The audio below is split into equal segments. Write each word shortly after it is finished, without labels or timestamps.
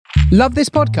Love this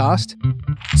podcast?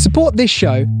 Support this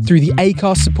show through the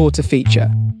Acast supporter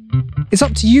feature. It's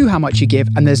up to you how much you give,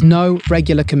 and there's no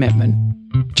regular commitment.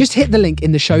 Just hit the link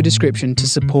in the show description to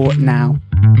support now.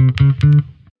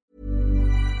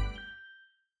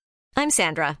 I'm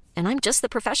Sandra, and I'm just the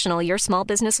professional your small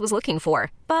business was looking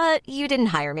for. But you didn't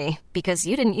hire me because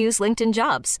you didn't use LinkedIn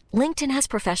Jobs. LinkedIn has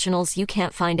professionals you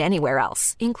can't find anywhere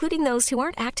else, including those who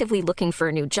aren't actively looking for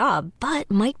a new job, but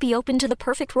might be open to the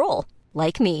perfect role,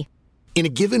 like me. In a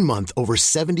given month, over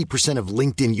 70% of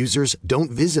LinkedIn users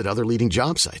don't visit other leading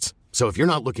job sites. So if you're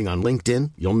not looking on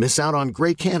LinkedIn, you'll miss out on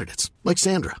great candidates like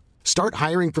Sandra. Start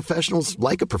hiring professionals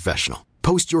like a professional.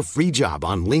 Post your free job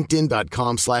on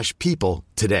linkedin.com/people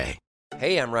today.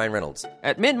 Hey, I'm Ryan Reynolds.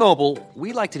 At Mint Mobile,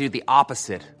 we like to do the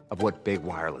opposite of what Big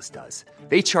Wireless does.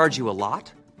 They charge you a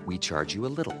lot, we charge you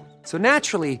a little. So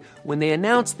naturally, when they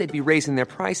announced they'd be raising their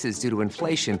prices due to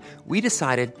inflation, we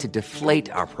decided to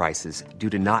deflate our prices due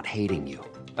to not hating you.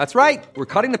 That's right. We're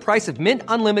cutting the price of Mint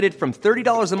Unlimited from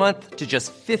 $30 a month to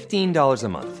just $15 a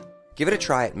month. Give it a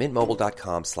try at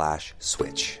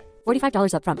mintmobile.com/switch.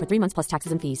 $45 up front for 3 months plus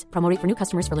taxes and fees. Promo rate for new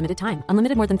customers for limited time.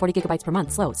 Unlimited more than 40 gigabytes per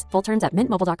month. Slows full terms at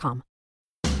mintmobile.com.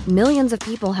 Millions of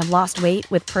people have lost weight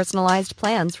with personalized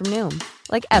plans from Noom.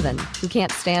 Like Evan, who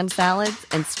can't stand salads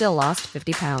and still lost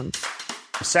 50 pounds.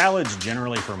 Salads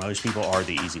generally for most people are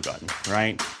the easy button,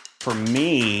 right? For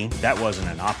me, that wasn't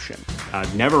an option. I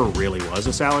never really was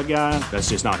a salad guy. That's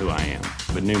just not who I am.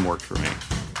 But Noom worked for me.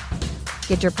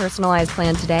 Get your personalized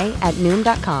plan today at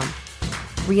Noom.com.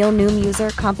 Real Noom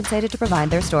user compensated to provide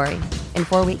their story. In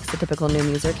 4 weeks, the typical Noom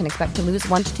user can expect to lose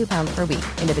 1 to 2 pounds per week.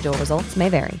 Individual results may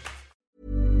vary.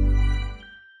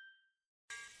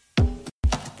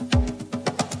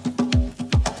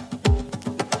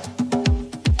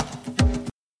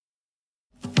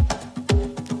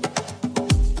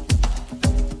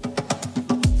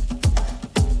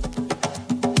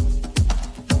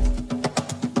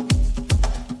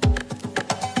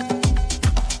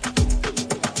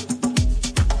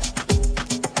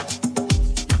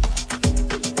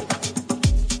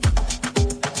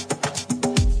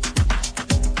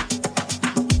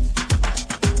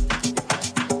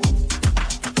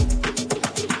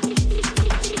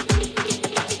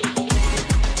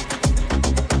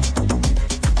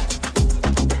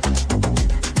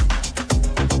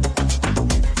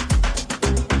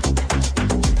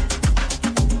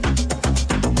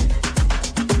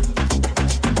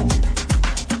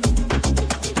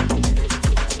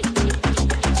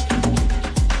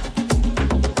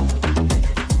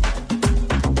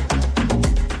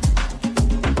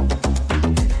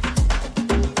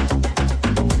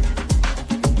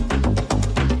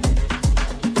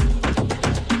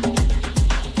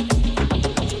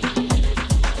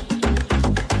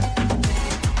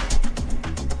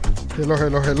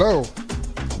 Hello.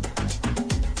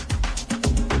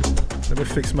 Let me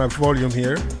fix my volume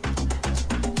here.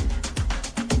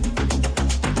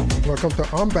 Welcome to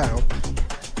Unbound.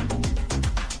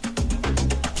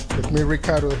 With me,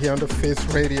 Ricardo, here on the Face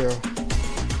Radio.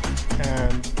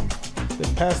 And the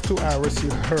past 2 hours,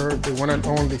 you heard the one and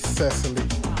only Cecily.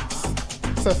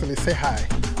 Cecily, say hi.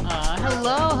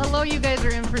 Hello. You guys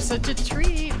are in for such a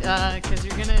treat because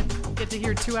you're going to get to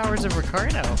hear 2 hours of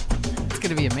Ricardo. It's going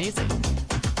to be amazing.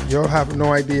 You'll have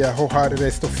no idea how hard it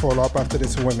is to follow up after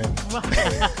this woman.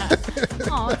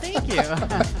 Oh, thank you.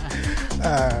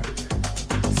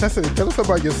 Cecily, tell us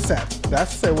about your set. That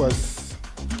set was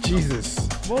Jesus.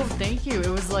 Well, thank you. It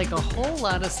was like a whole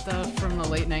lot of stuff from the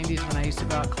late 90s when I used to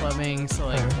go out clubbing. So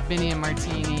like Vinny and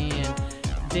Martini and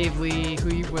Dave Lee,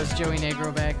 who was Joey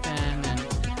Negro back then. And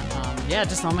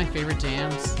just all my favorite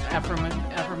jams. Afro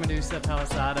Medusa,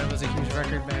 Palisada was a huge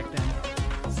record back then.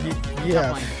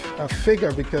 Yeah, I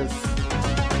figure because,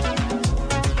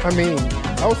 I mean,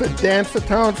 I was a dance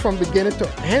town from beginning to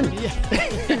end. Yeah.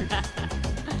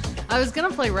 I was going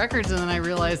to play records and then I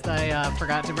realized I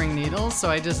forgot to bring needles,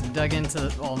 so I just dug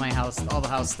into all the house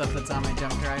stuff that's on my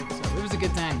jump drive. So it was a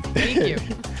good time. Thank you.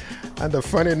 And the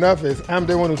funny enough is I'm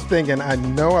the one who's thinking, I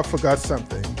know I forgot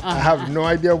something. I have no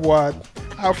idea what.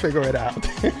 I'll figure it out.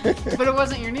 But it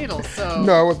wasn't your needles, so...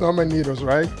 No, it was not my needles,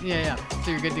 right? Yeah. So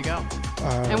you're good to go.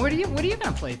 And what are you going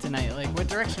to play tonight? Like, what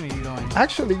direction are you going?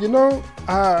 Actually,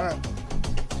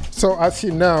 so as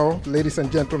you know, ladies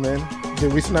and gentlemen, the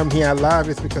reason I'm here live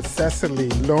is because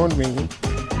Cecily loaned me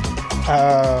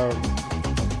a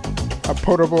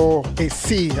portable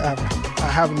AC. I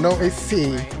have no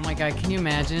AC. Right. Oh my God, can you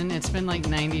imagine? It's been like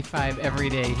 95 every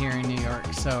day here in New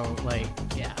York. So,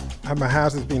 yeah. And my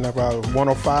house has been about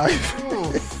 105.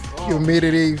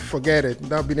 Humidity, forget it.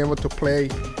 Not being able to play.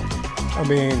 I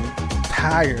mean,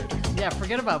 tired. Yeah,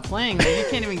 forget about playing. You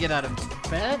can't even get out of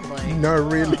bed? Like,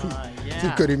 not really. Yeah.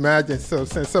 You could imagine. So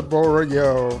since I borrowed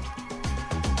your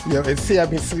AC,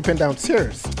 I've been sleeping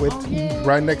downstairs with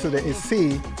right next to the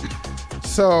AC.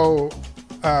 So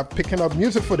picking up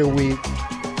music for the week,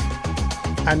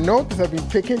 I noticed I've been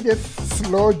picking just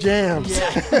slow jams.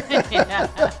 Yeah.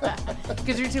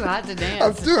 Because you're too hot to dance.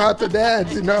 I'm too hot to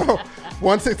dance,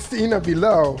 116 or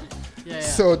below. Yeah.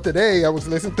 So today I was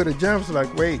listening to the jams,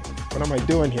 like, wait, what am I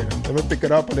doing here? Let me pick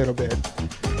it up a little bit.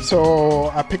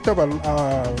 So I picked up a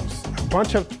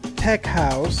bunch of tech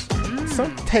house,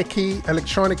 some techie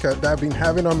electronica that I've been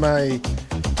having on my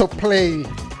to play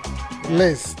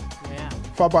list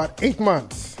for about 8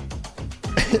 months.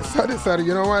 So I decided,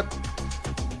 you know what?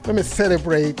 Let me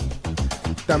celebrate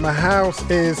that my house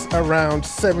is around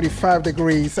 75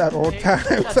 degrees at all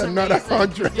times and not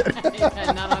 100.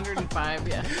 Yeah, not 105,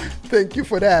 yeah. Thank you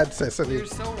for that, Cecily. You're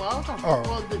so welcome. Oh.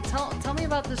 Well, tell me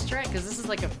about this track, because this is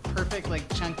like a perfect, like,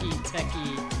 chunky,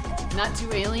 techie, not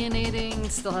too alienating,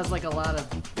 still has like a lot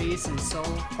of bass and soul.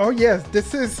 Oh, yes.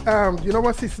 This is, you know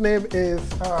what his name is?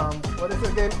 What is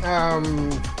it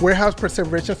again? Warehouse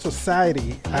Preservation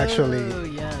Society, actually. Oh,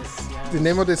 yes. The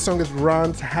name of the song is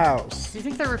Ron's House. Do you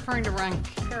think they're referring to Ron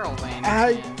Carroll by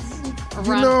any chance? Or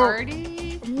you Ron know,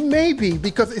 Hardy? Maybe,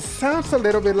 because it sounds a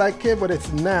little bit like it, but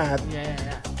it's not.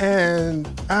 Yeah. And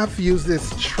I've used this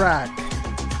track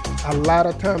a lot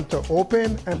of time to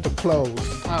open and to close.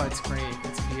 Oh, it's great.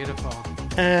 It's beautiful.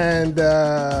 And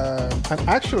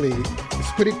actually,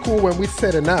 it's pretty cool when we're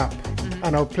setting up,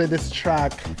 and I'll play this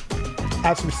track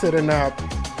as we're setting up.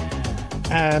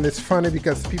 And it's funny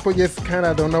because people just kind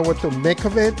of don't know what to make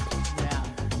of it. Yeah.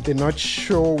 They're not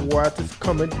sure what is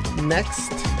coming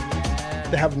next. Yeah.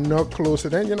 They have no clue. So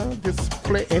then, just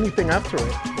play anything after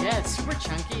it. Yeah, it's super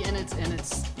chunky, and it's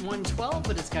 112,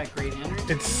 but it's got great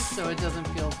energy, so it doesn't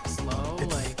feel slow.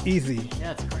 It's easy.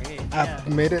 Yeah, it's great.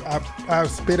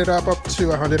 I've sped it up to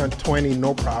 120,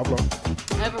 no problem.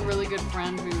 I have a really good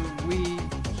friend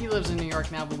he lives in New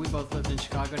York now, but we both lived in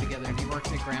Chicago together, and he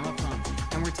worked at Gramophone,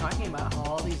 and we're talking about how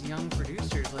all these young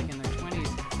producers, like in their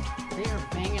 20s, they are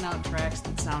banging out tracks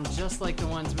that sound just like the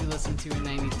ones we listened to in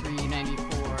 93,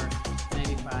 94,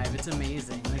 95. It's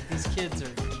amazing. Like, these kids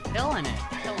are killing it.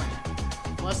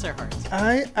 Bless their hearts.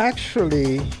 I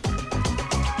actually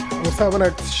was having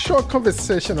a short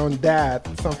conversation on that,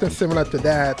 something similar to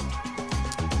that.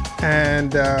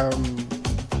 And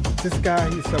this guy,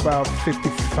 he's about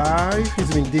 55.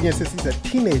 He's been digging since he's a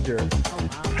teenager. Oh,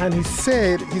 wow. And he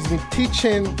said he's been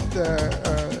teaching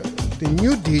the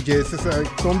new DJs, it's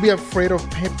like, don't be afraid of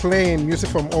playing music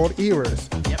from all eras.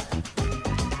 Yep.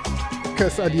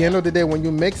 Because at the end of the day, when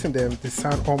you're mixing them, they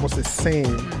sound almost the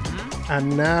same.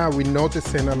 And now we're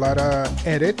noticing a lot of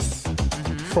edits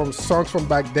from songs from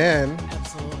back then.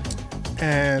 Absolutely.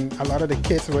 And a lot of the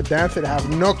kids who were dancing have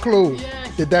no clue.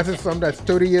 Yeah. They're dancing something that's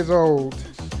 30 years old.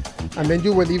 And then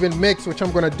you will even mix, which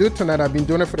I'm going to do tonight. I've been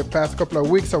doing it for the past couple of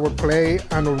weeks. I will play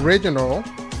an original.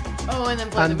 Oh, and then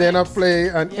play and then I'll play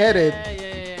an edit.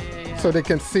 Yeah. So they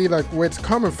can see like where it's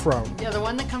coming from. Yeah, the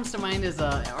one that comes to mind is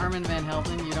Armin van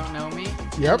Helden, You Don't Know Me.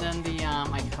 Yep. And then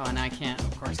I can't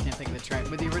think of the track,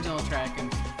 but the original track,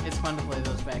 and it's fun to play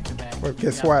those back to back. Well,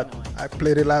 guess Definitely. what? I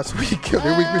played it last week or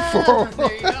the week before.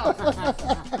 There you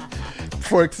go.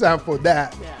 For example,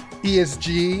 that. Yeah.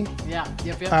 ESG. Yeah,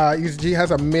 yep. ESG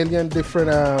has a million different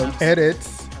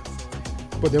edits.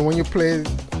 Absolutely. But then when you play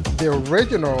the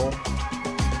original,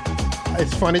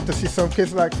 it's funny to see some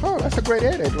kids like, oh, that's a great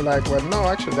edit. We're like, well, no,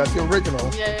 actually, that's the original.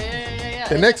 Yeah.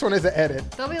 The next one is the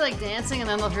edit. They'll be like dancing, and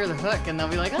then they'll hear the hook, and they'll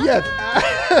be like, Yes.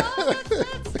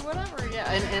 that's whatever.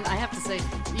 Yeah, and I have to say,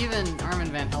 even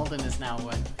Armin van Helden is now,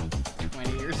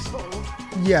 20 years old?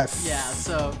 Yes. Yeah,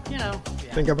 so, Yeah.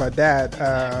 Think about that.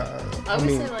 Exactly. I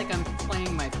always say, like, I'm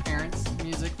playing my parents'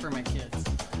 music for my kids.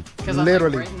 Because I'm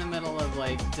literally like, right in the middle of,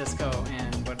 like, disco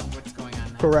and what's going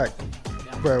on now. Correct.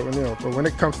 Yeah. But when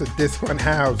it comes to disco and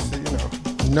house,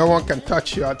 no one can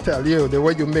touch you, I'll tell you, the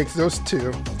way you mix those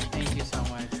two. Thank you so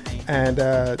much. And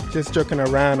just joking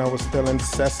around, I was telling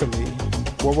Cecily,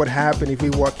 what would happen if we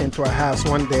walk into a house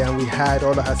one day and we had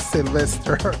all of her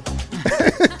Sylvester?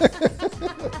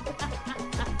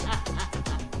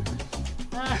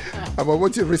 But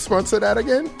what's your response to that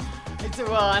again?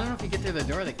 Well, I don't know if you get through the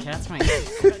door, the cats might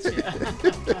touch you.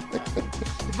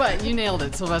 But you nailed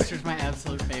it. Sylvester's my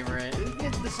absolute favorite.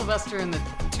 The Sylvester and the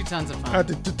 2 Tons of Fun.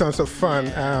 The 2 Tons of Fun.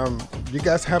 Yeah. You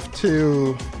guys have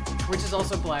to... Which is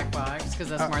also Black Box, because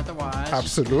that's Martha Wash.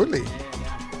 Absolutely.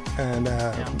 Yeah. And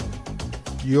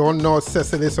you all know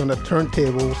Cecily's on the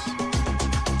turntables.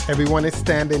 Everyone is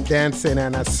standing, dancing,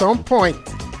 and at some point,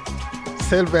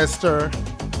 Sylvester...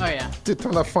 Oh, yeah. 2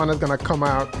 Tons of Fun is going to come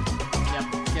out. Yep.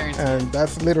 Guaranteed. And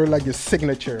that's literally like your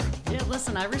signature. Yeah,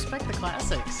 listen, I respect the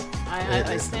classics.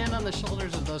 I stand on the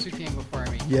shoulders of those who came before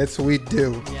me. Yes, we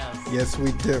do. Yes. Yes,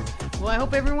 we do. Well, I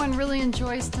hope everyone really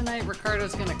enjoys tonight.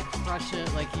 Ricardo's going to crush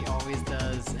it like he always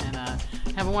does. And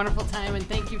have a wonderful time. And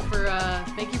thank you for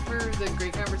the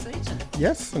great conversation.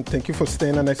 Yes, and thank you for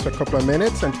staying an extra couple of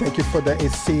minutes. And thank you for the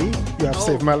AC. You have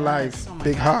saved my life. Oh my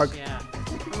Big gosh, hug. Yeah.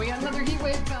 And we got another heat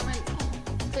wave coming.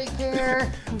 Take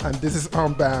care. And this is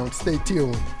Unbound. Stay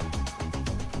tuned.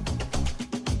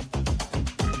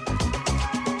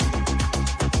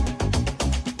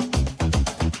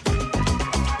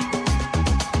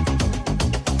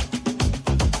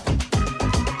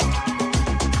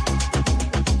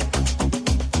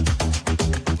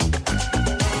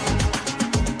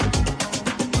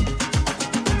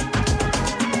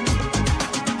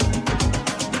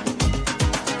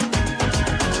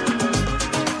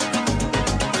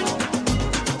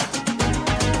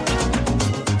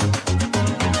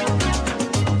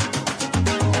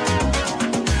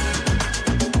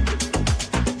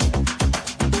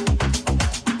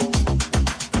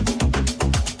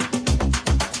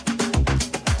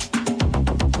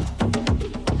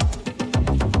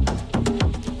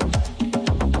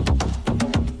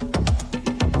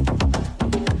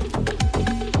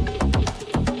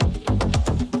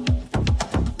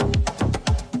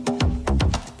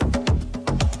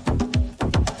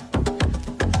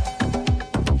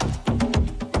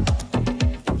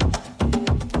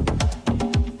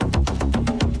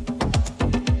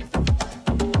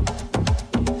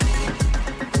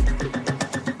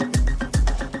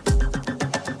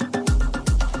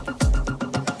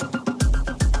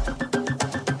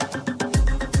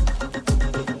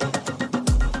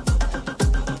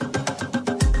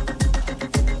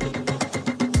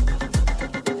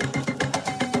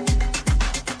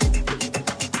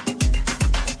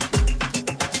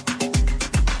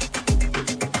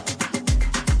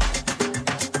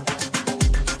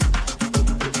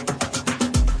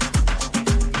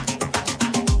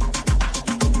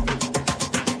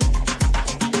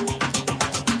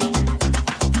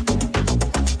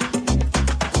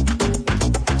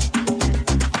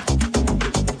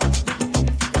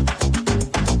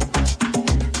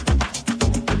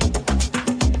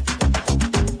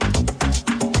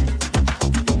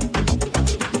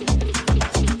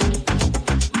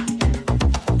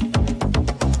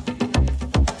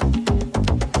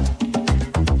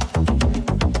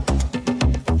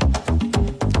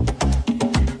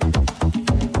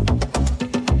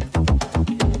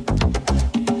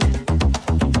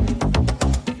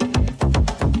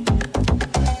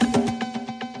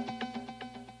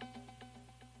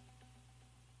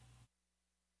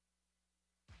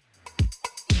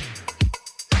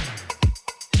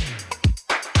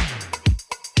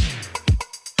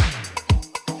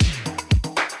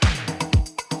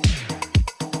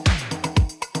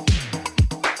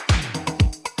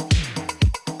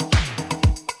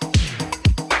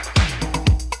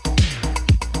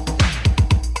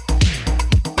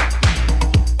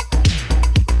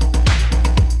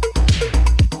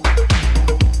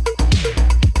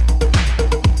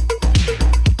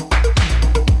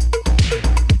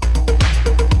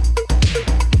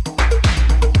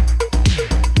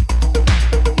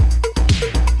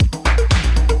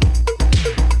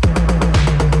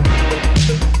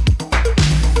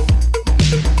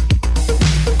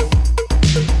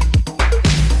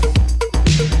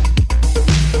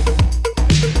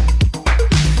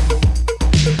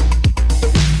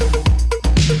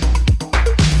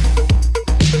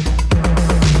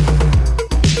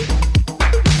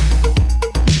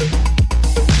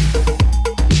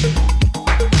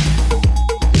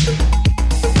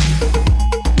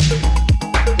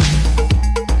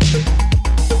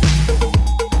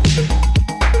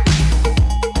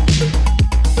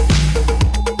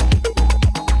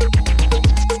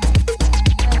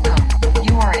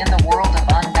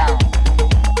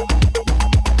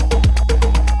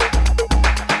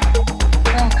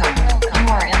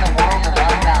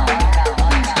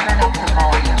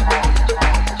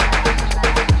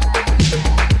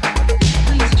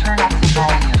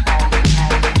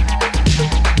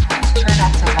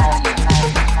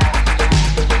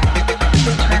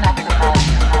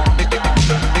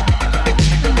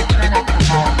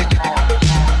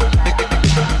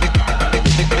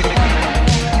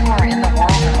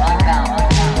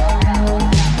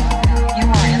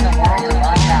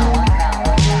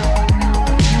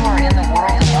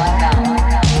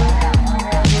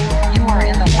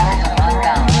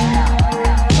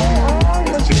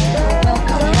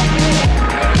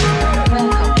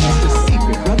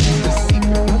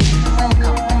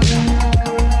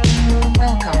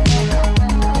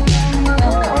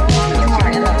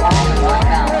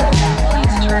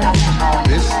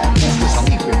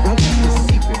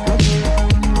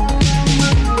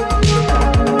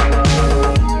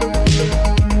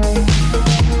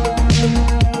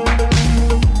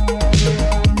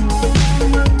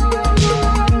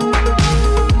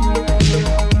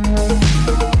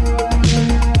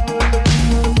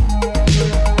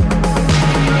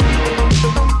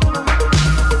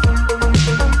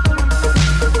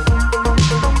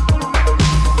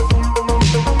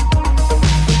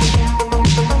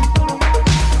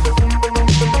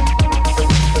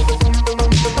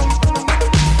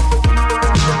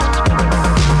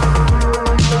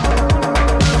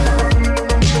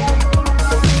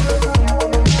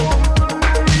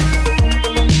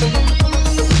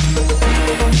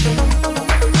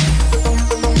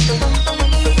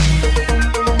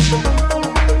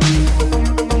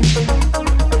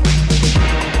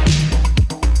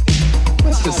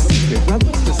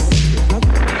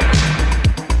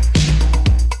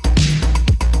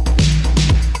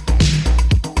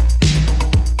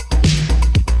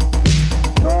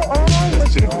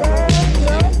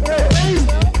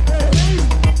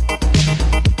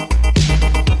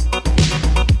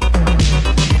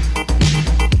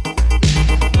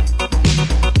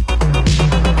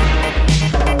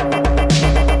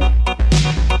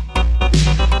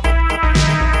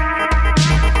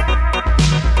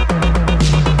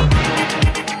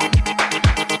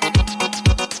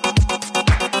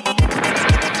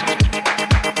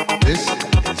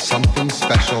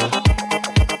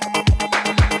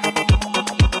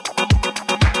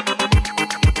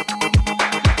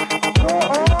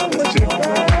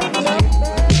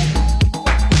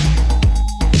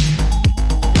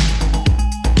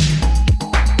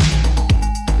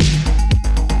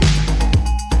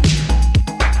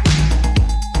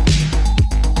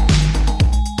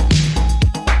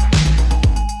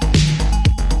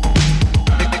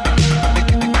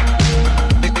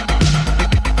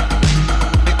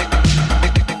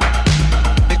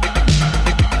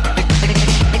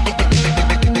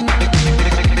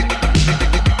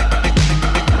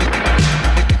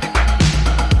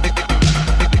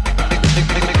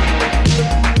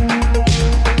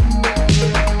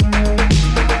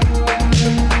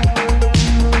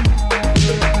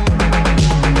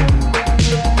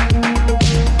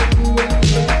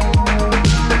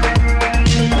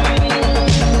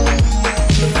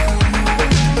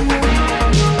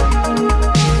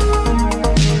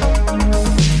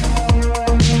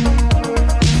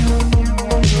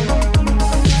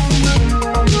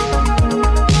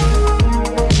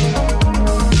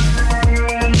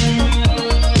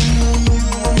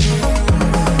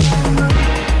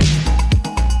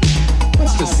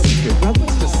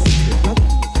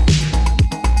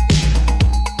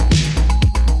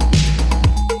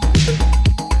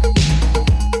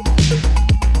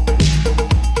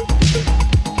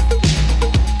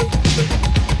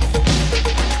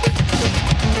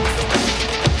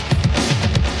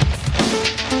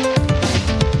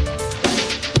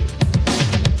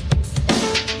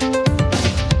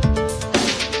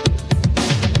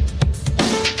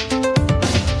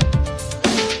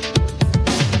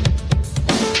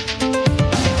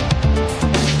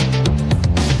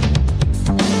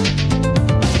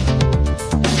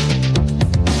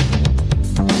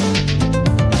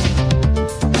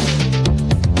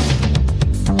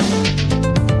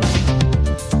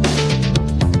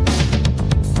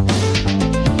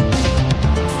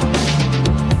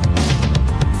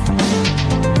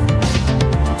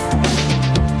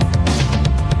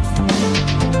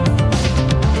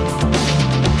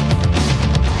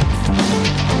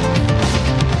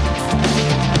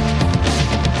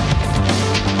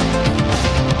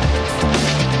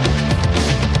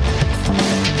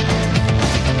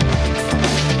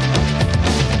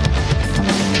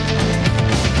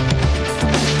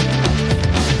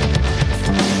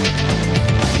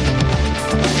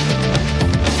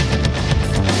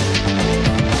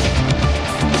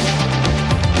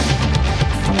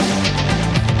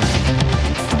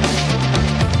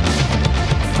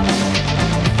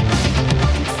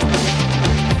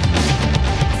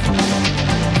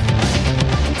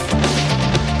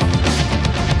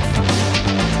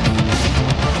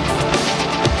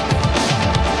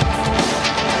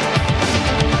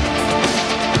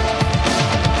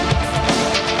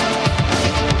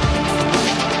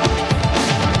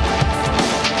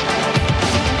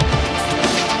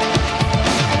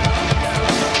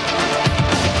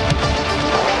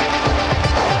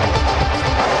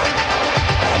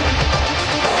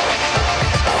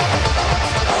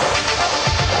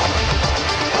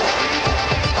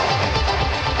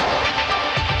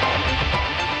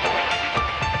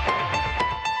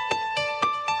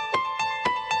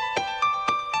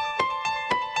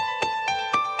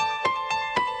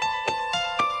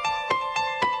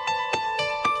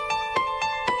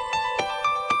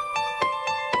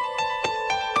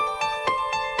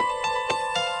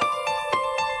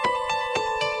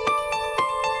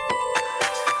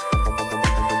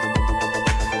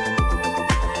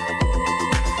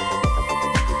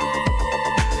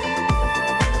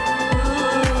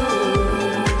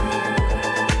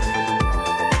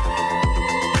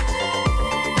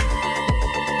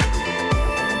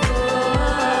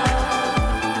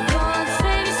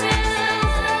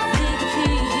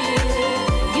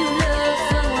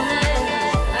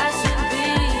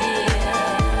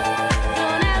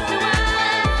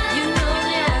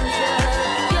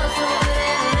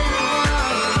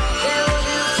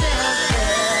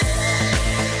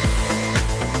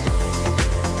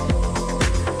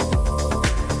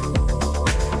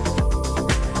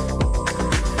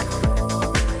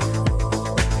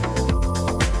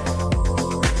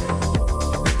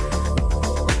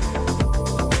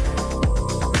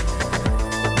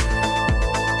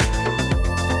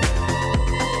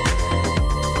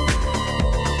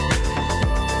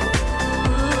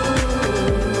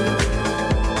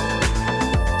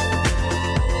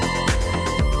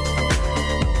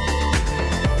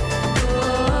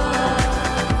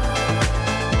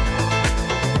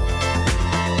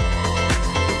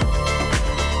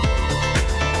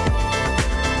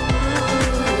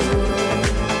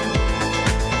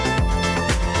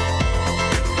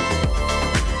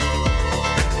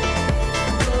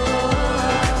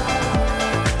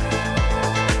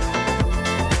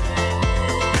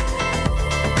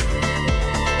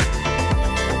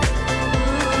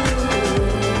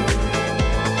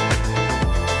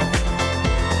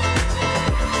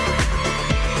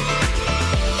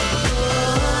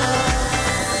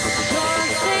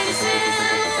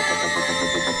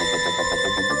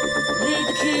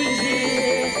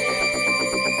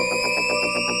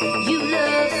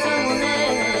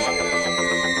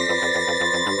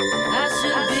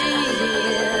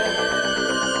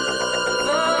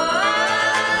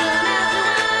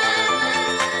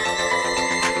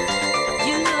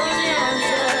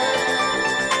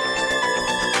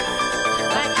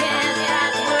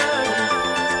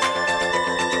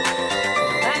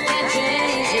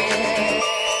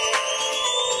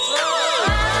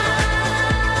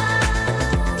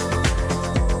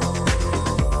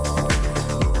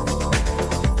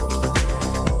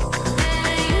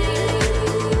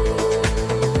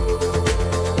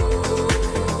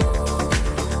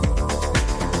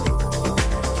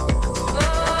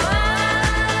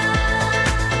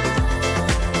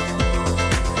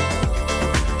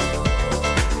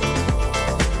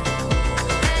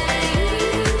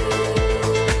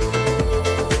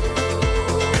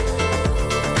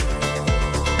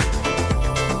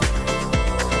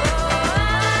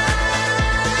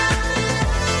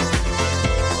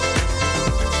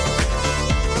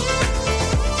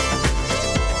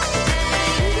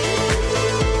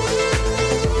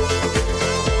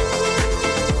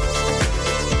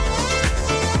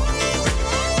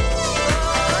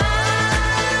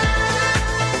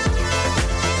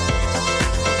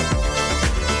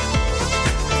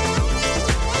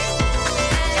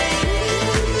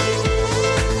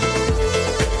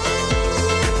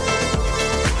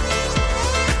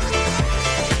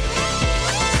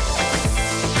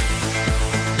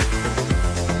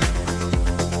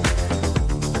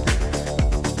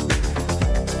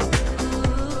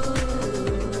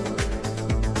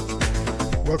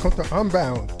 Welcome to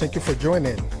Unbound. Thank you for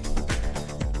joining.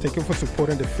 Thank you for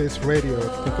supporting the Face Radio.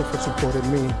 Thank you for supporting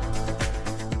me.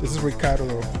 This is Ricardo,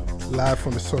 live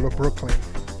from the Solo Brooklyn.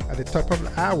 At the top of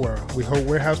the hour, we hold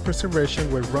warehouse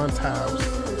preservation with Ron's house,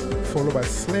 followed by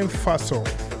Slim Fossil,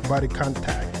 Body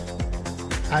Contact,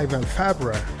 Ivan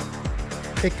Fabra,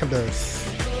 Icarus.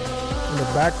 In the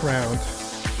background,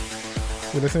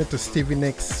 we're listening to Stevie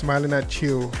Nicks, Smiling at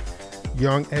You,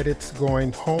 Young Edits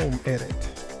Going Home Edit.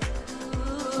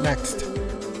 Next,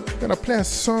 I'm gonna play a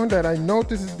song that I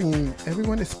notice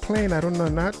everyone is playing. I do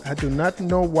not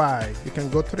know why. You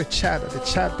can go to the chat at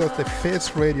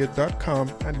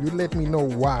thechat.thefaceradio.com and you let me know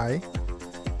why.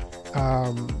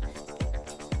 I'm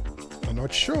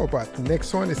not sure, but the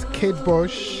next one is Kate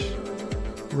Bush,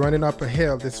 Running Up a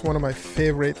Hill. This is one of my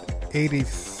favorite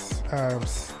 80s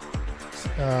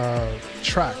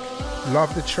track.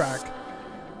 Love the track.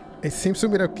 It seems to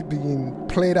me to be being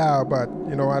played out, but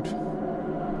you know what?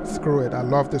 Screw it. I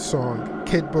love the song.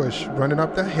 Kate Bush, Running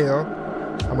Up the Hill.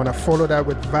 I'm going to follow that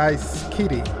with Vice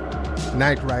Kitty,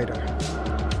 Night Rider.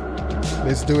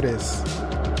 Let's do this.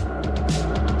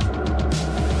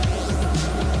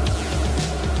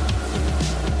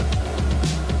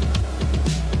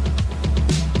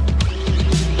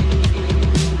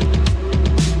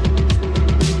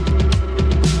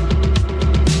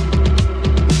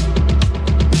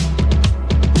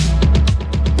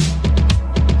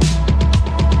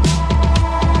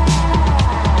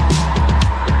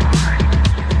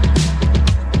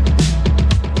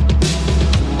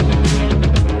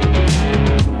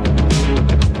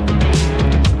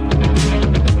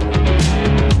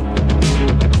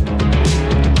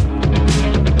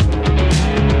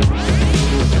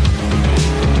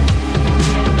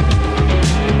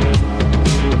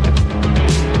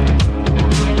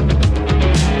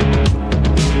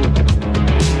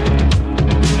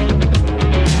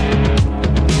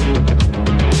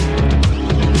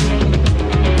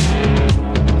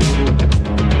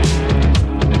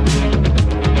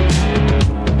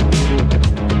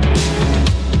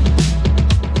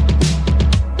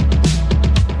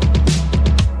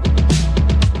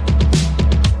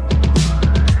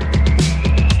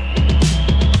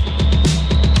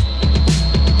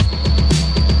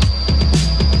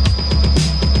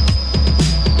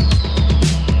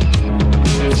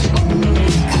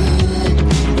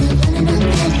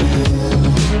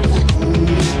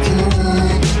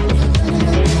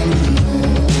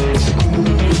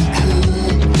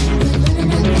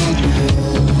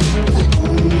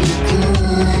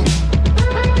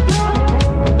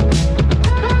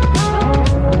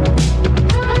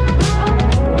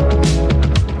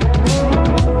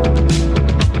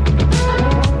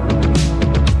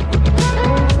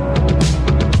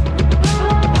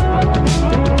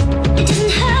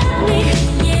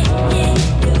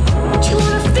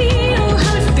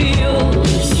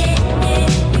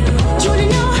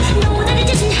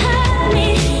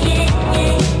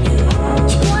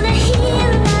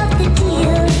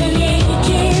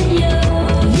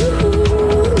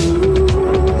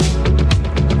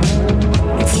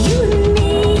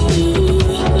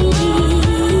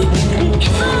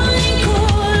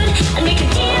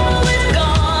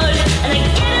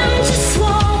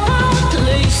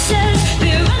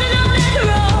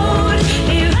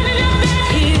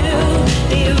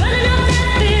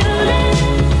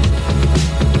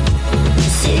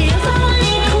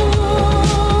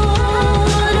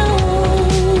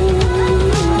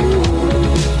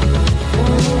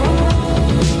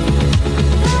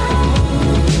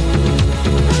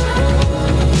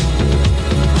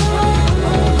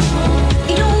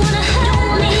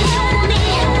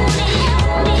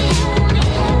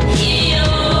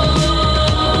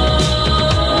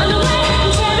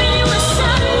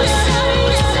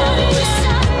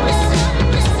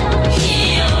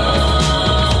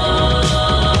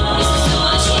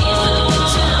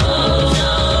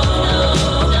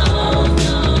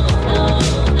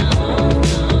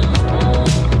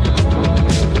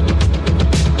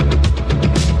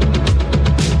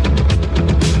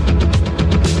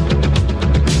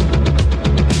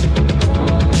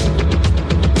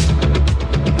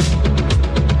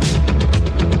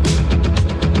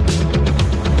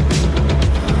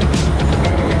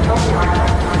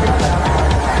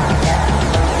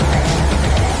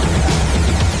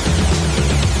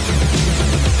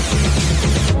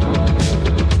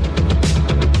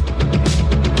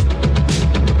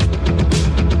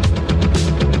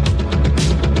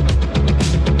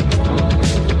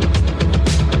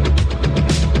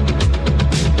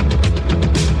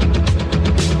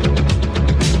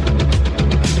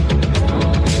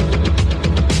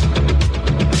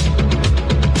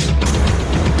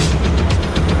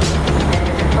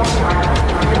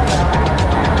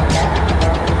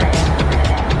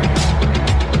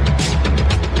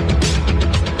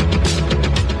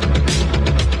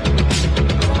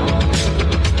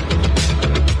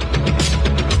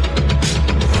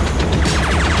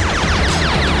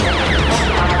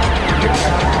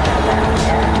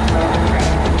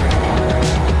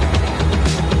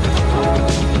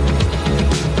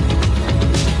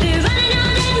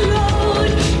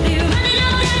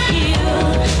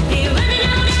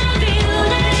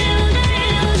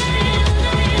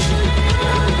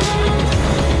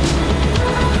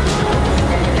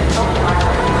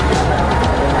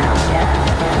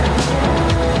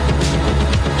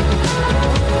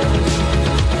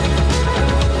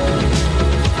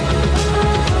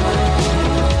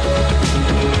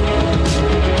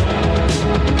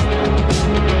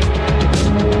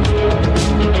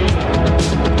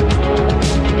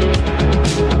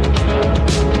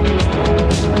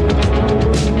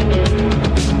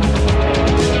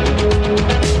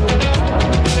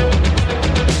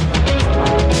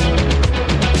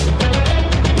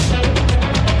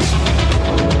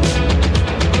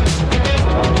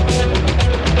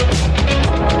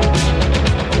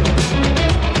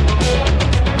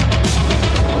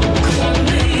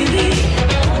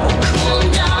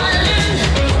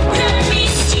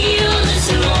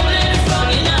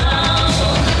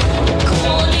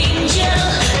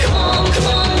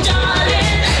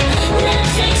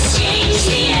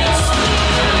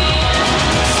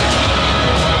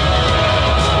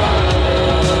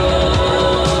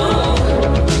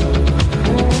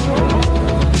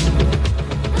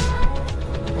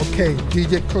 Okay,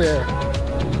 DJ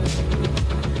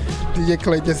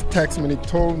Claire just texted me and he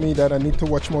told me that I need to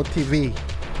watch more TV.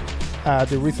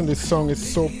 The reason this song is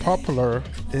so popular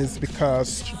is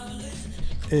because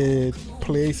it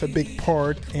plays a big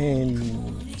part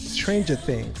in Stranger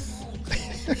Things.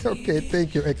 Okay,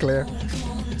 thank you, Eclair.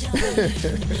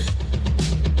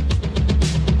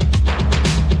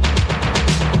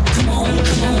 Come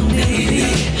on, baby.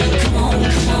 Come on,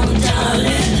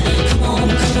 darling. Come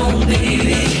on,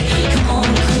 baby. Come on,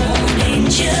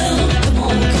 angel. Come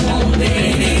on,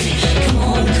 baby. Come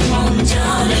on,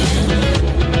 darling.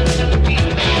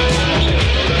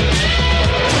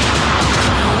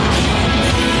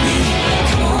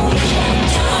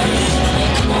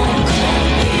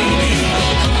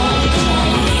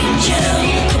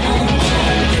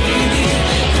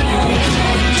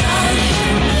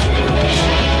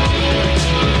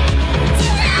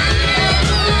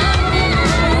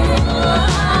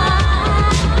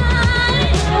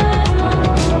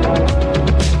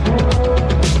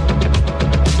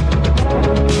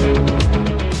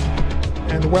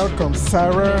 Welcome,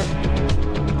 Sarah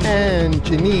and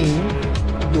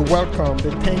Janine. You're welcome.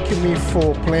 They're thanking me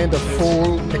for playing the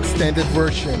full extended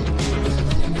version.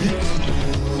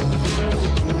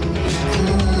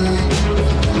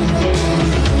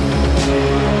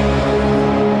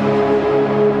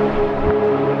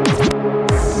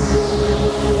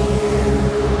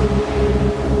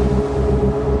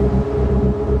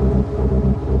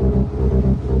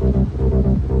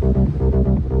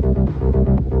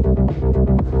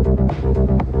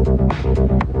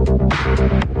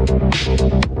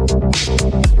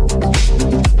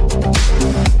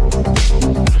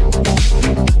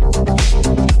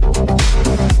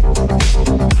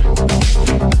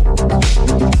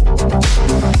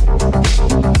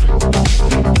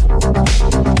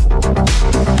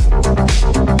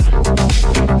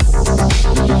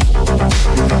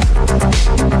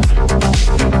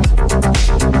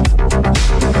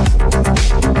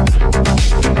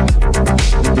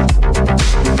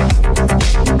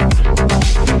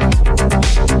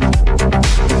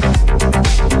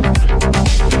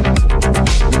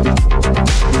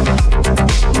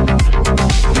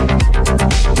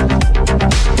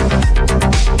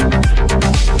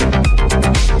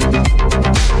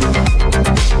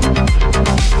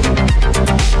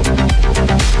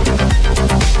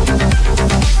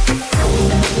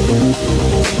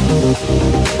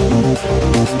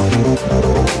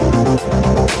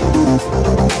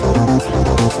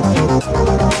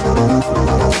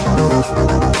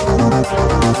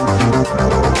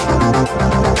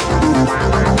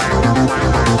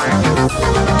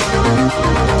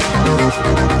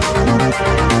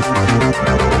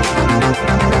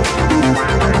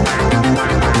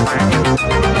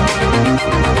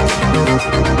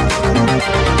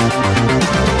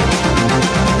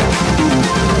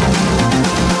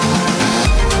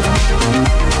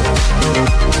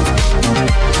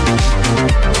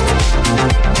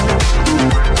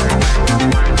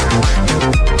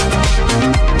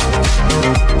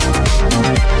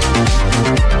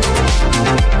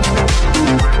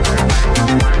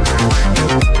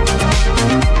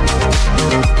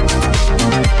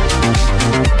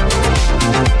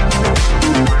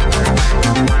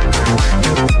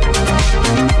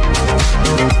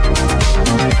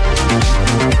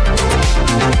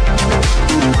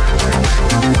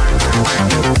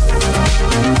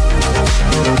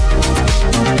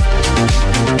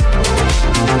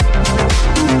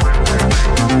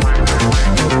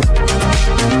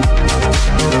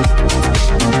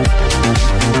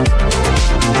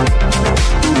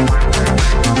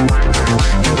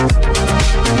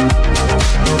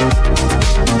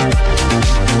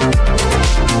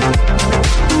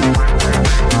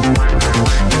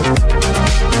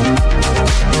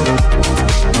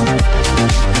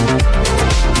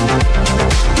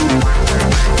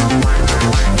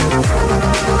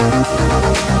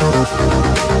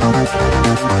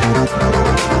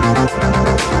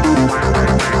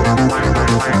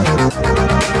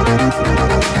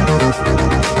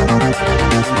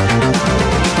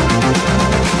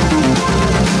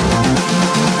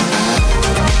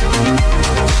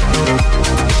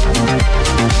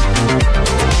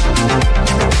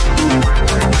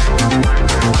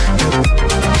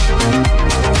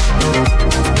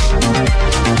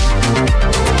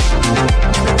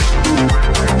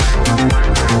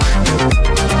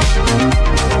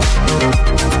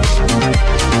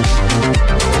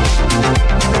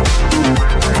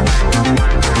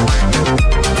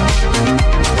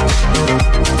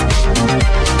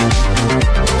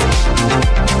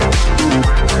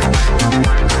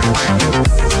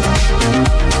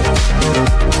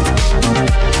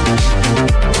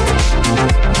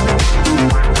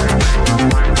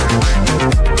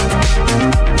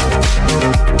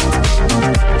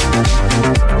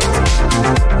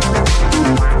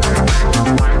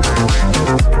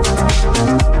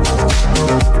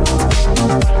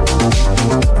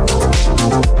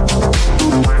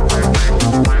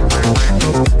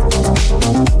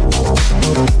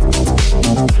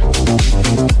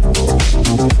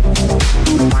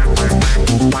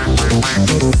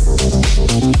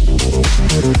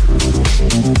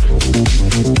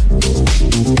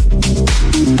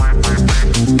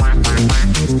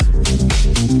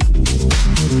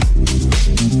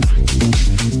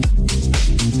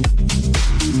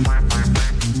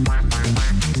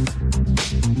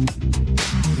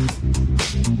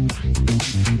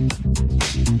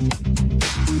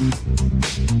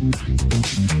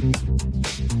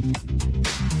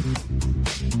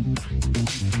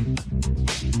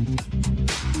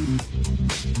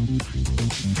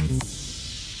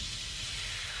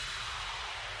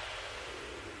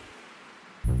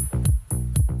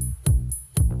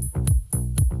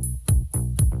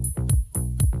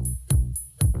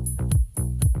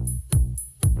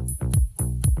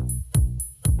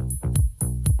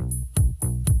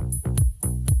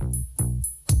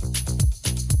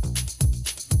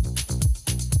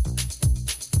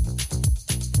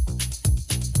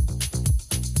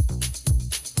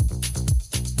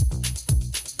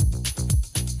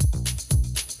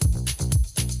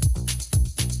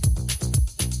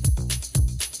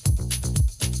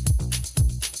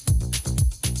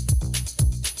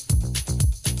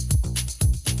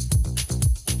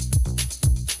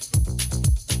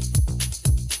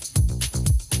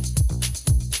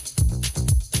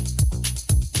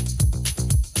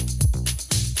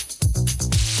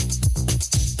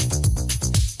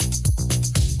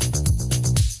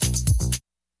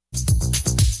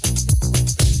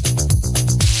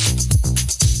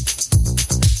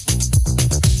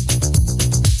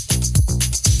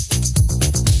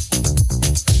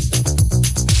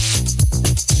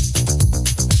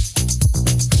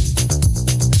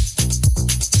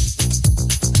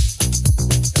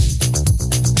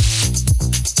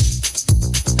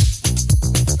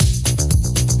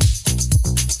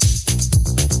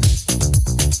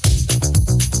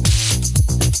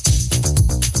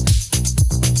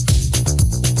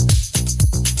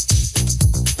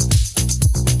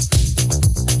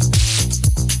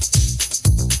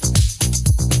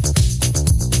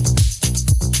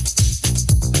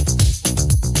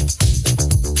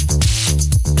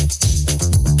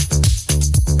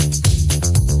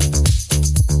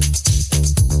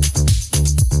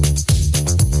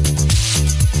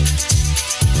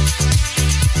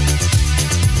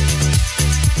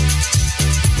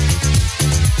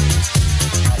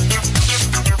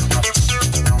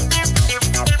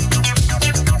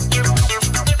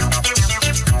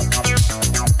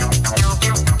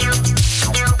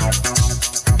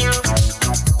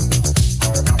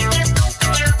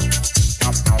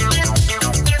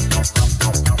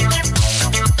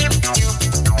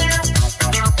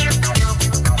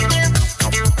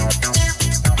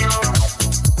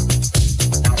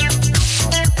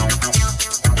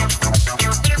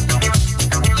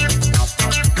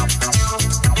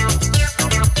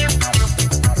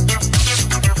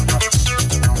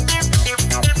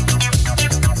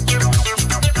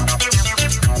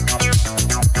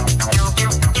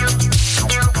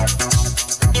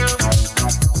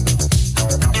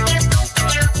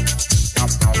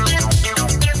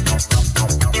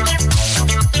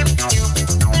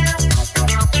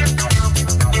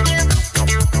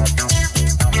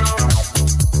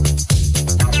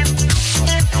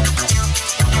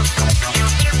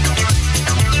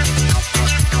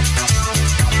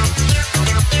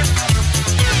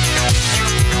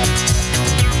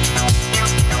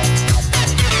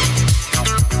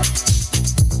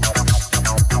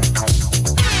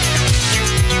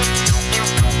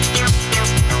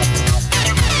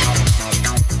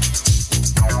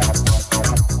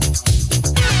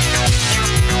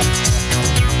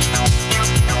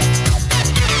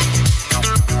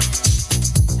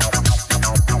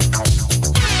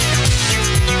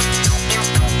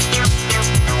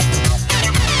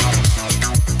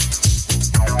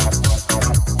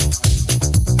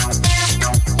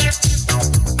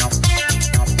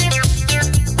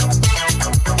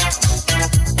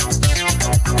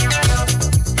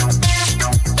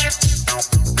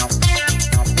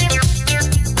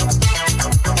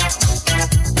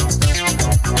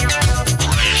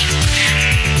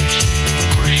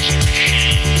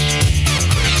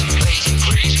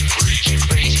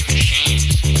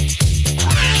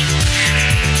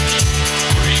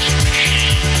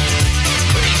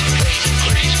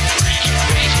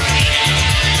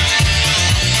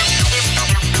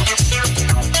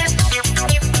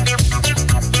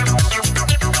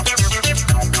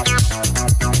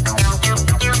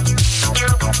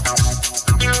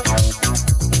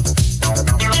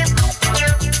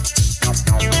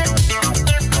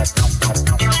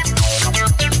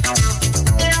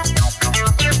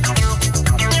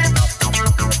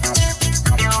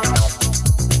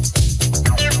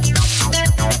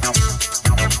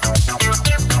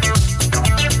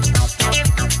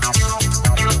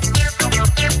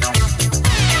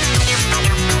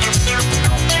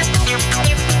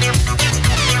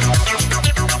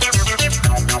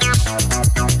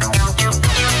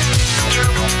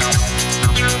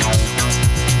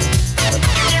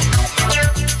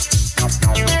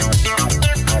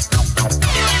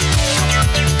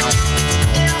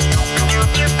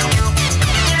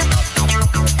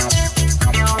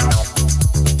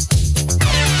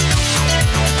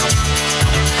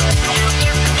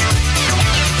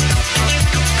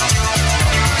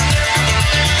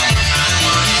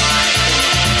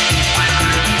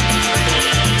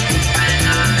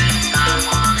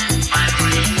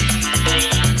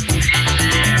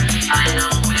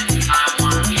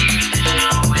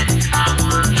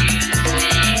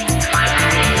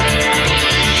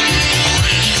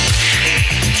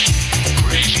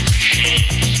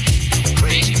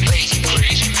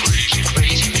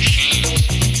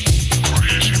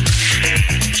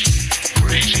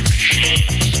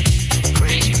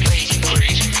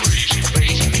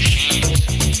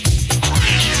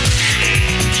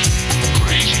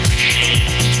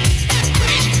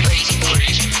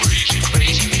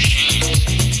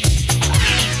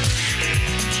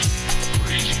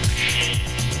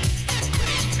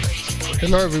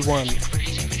 Hello, everyone.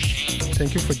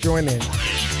 Thank you for joining.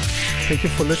 Thank you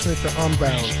for listening to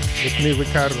Unbound with me,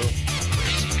 Ricardo.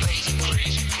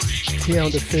 Here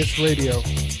on the Fizz Radio.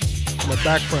 In the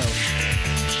background,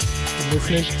 you're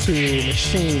listening to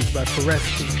Machines by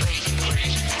Foresty.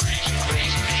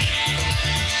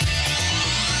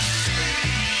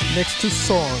 Next two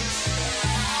songs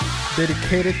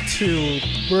dedicated to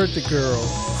birthday girl,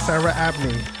 Sarah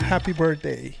Abney. Happy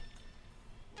birthday.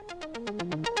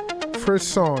 First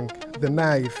song, The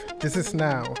Knife, This Is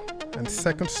Now. And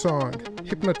second song,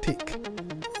 Hypnotic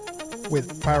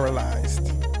with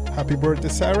Paralyzed. Happy birthday,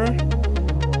 Sarah.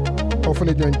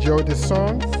 Hopefully you enjoyed this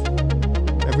song.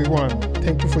 Everyone,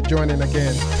 thank you for joining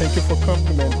again. Thank you for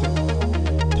complimenting.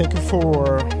 Thank you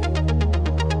for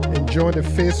enjoying the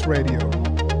Fizz Radio.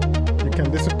 You can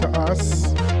listen to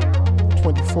us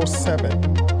 24/7.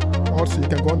 Also, you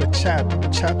can go on the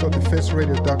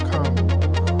chat.thefizzradio.com.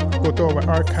 Go to our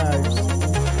archives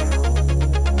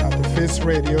at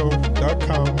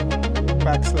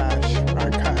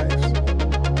thefizzradio.com/archives.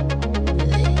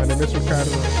 My name is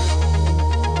Ricardo.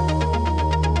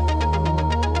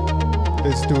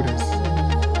 Let's do this.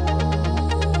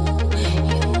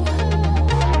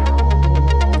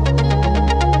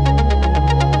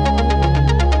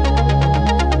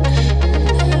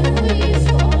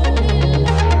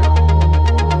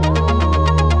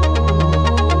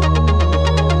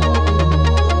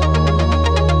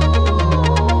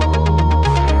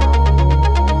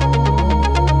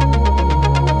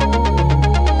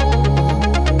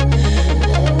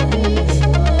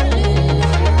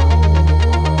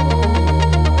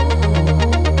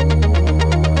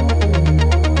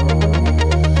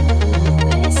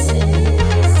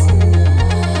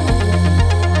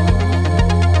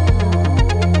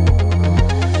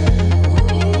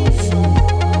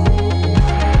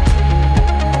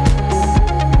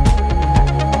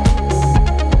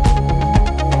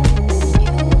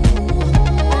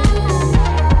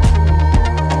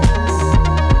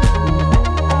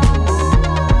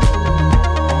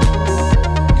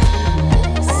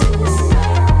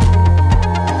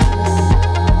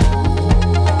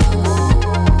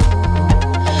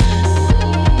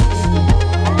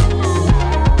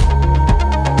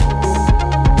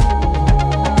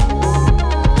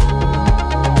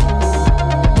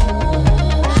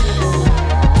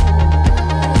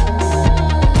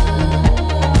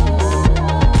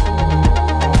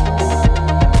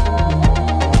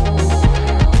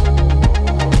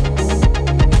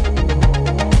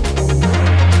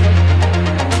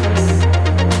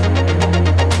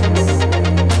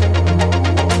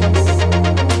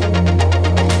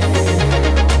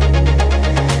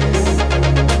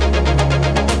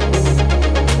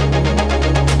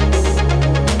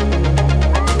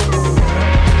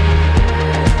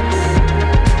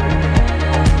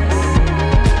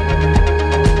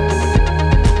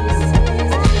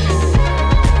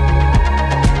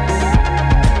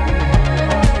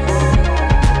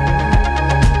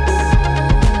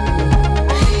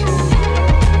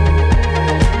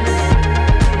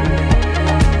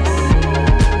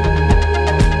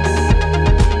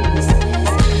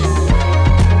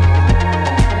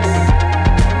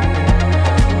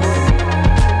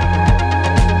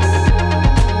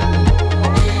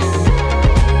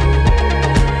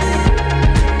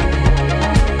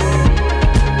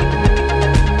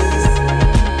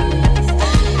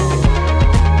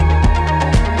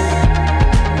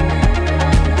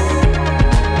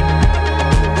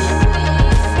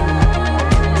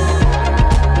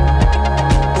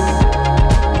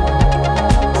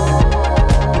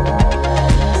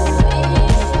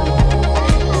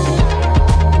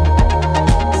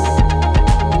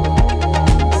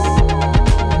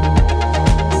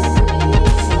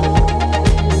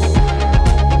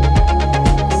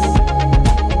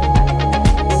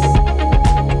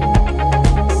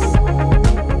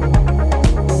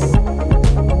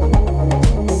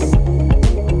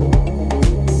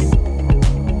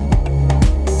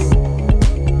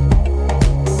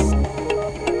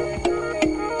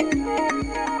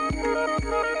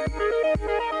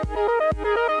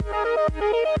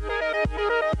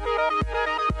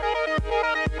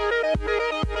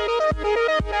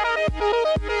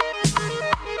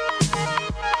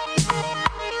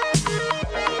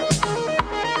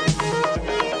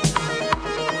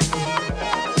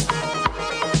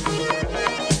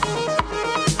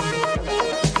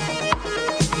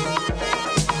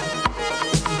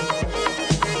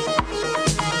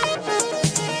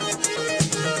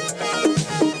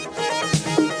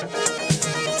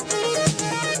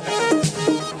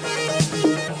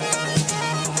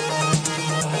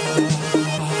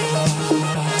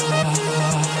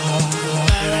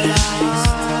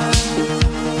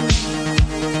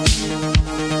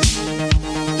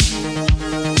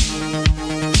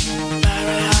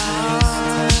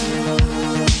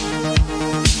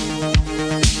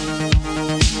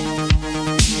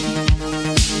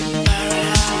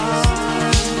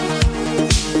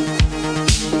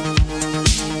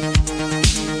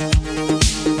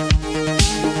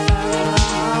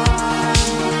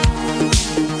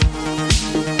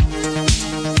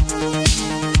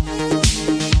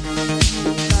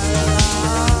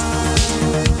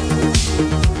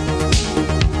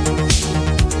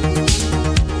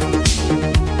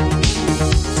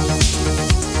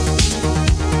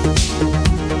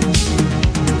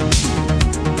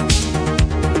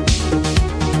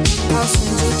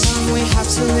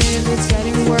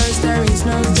 there is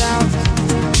no doubt.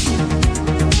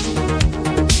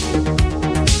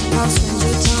 How strange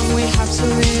the time we have to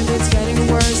live, it's getting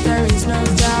worse, there is no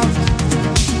doubt.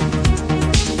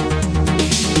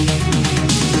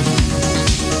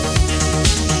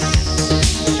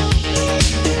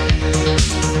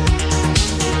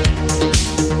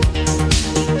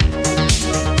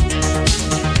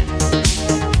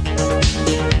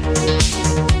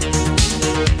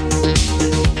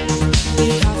 We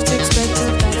have to expect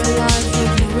a better life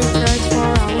with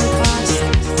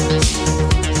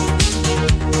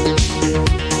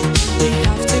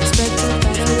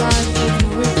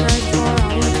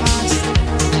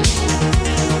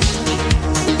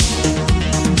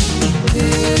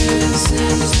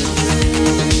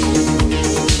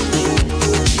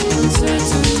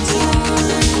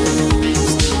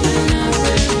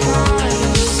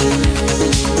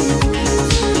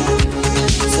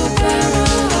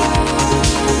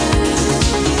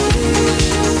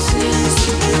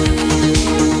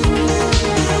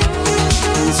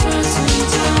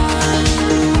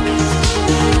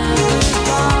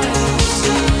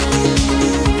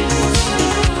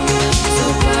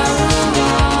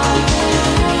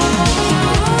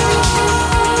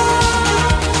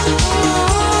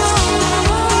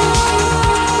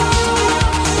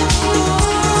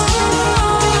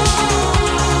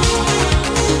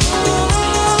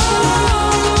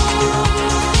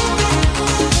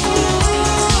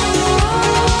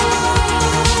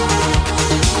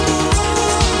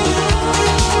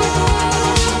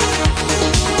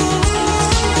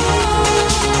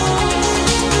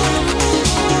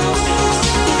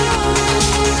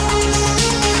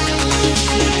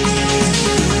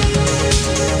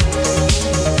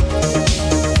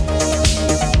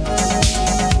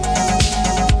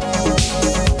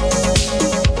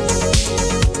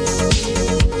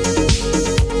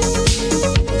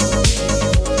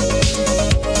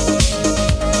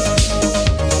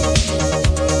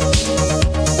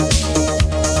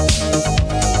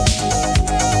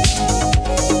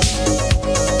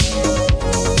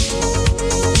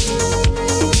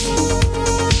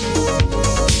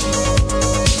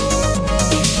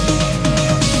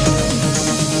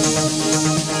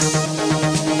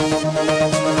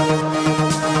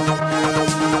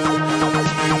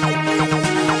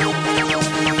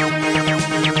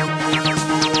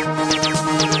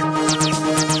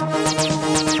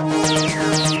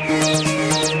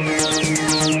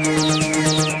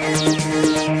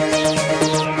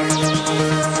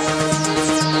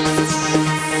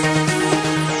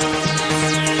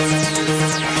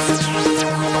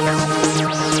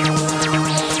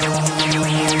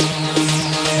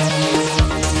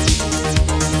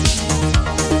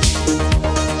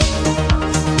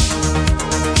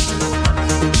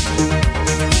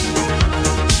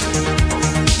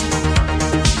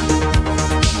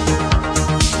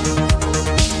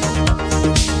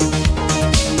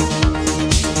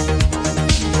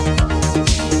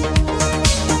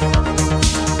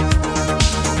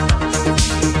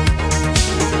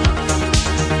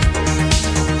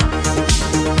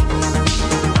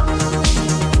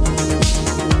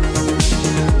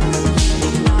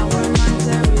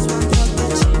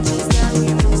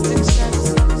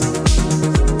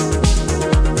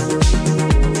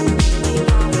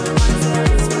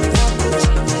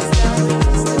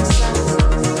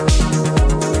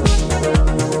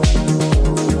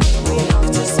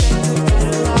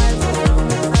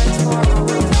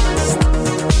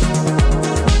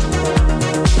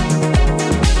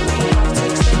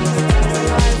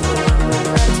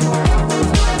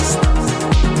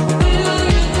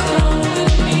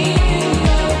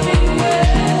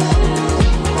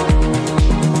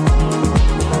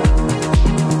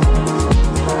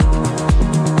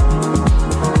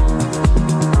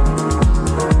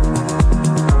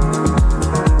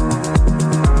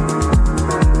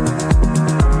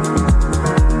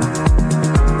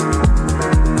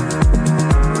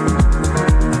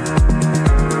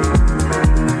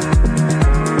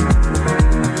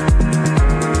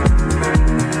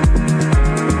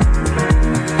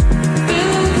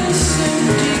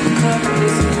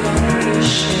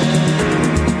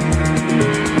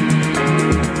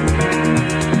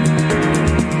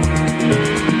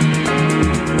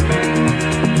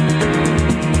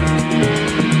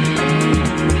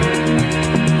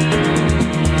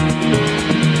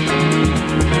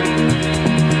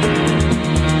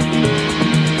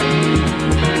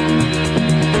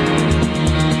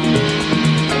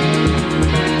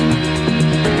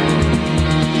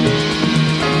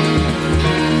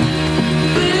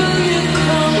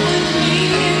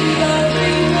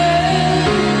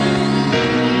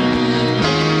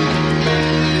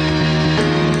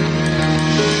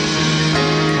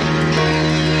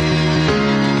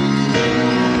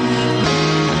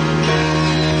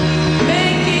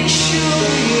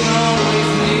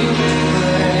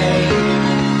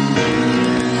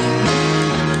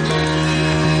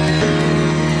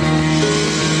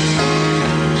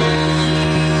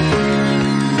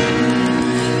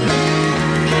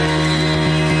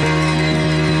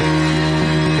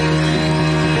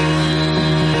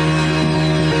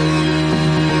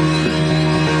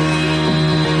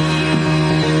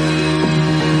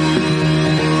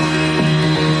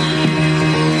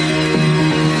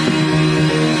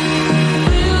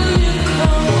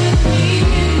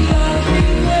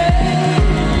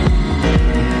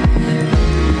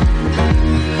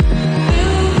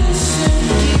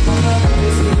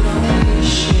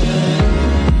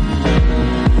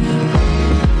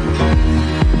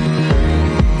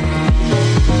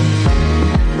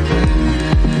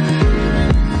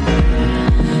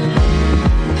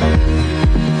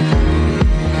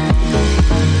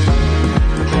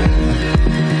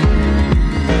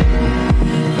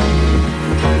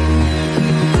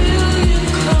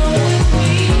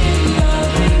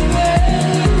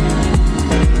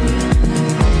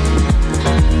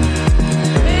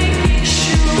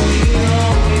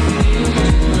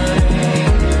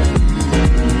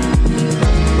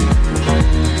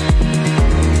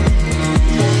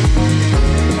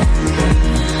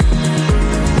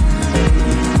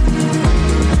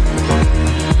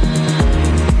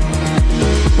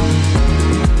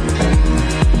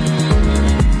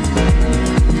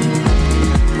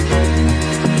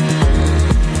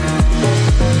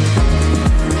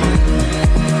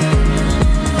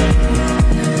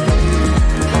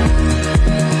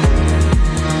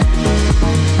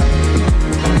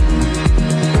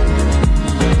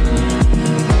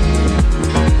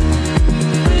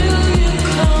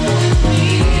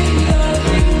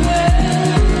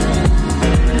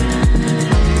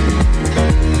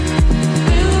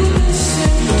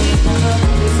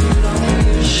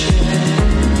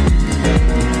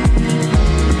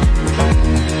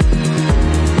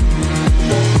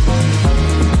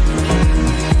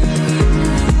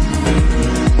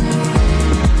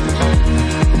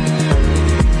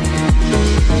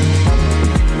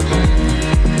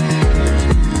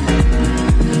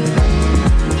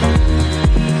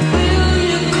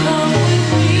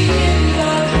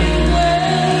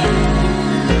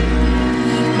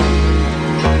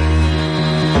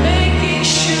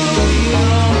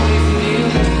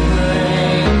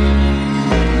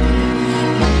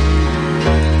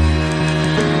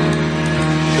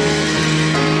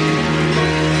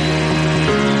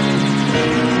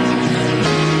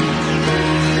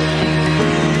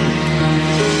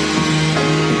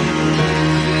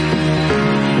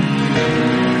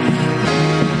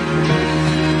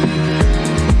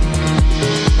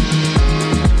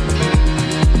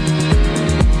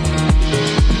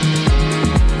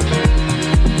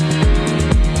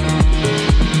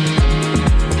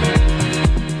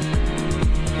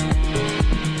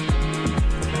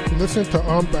listening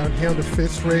to Unbound here on the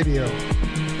Fist Radio.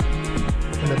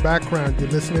 In the background,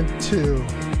 you're listening to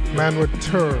Manwood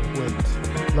Tour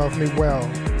with Love Me Well.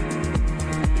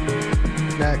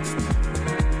 Next,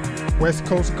 West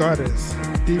Coast Goddess,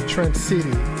 Deep Trance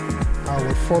City. I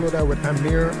will follow that with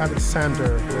Amir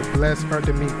Alexander with Bless Her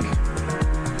the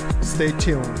Meek. Stay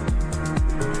tuned.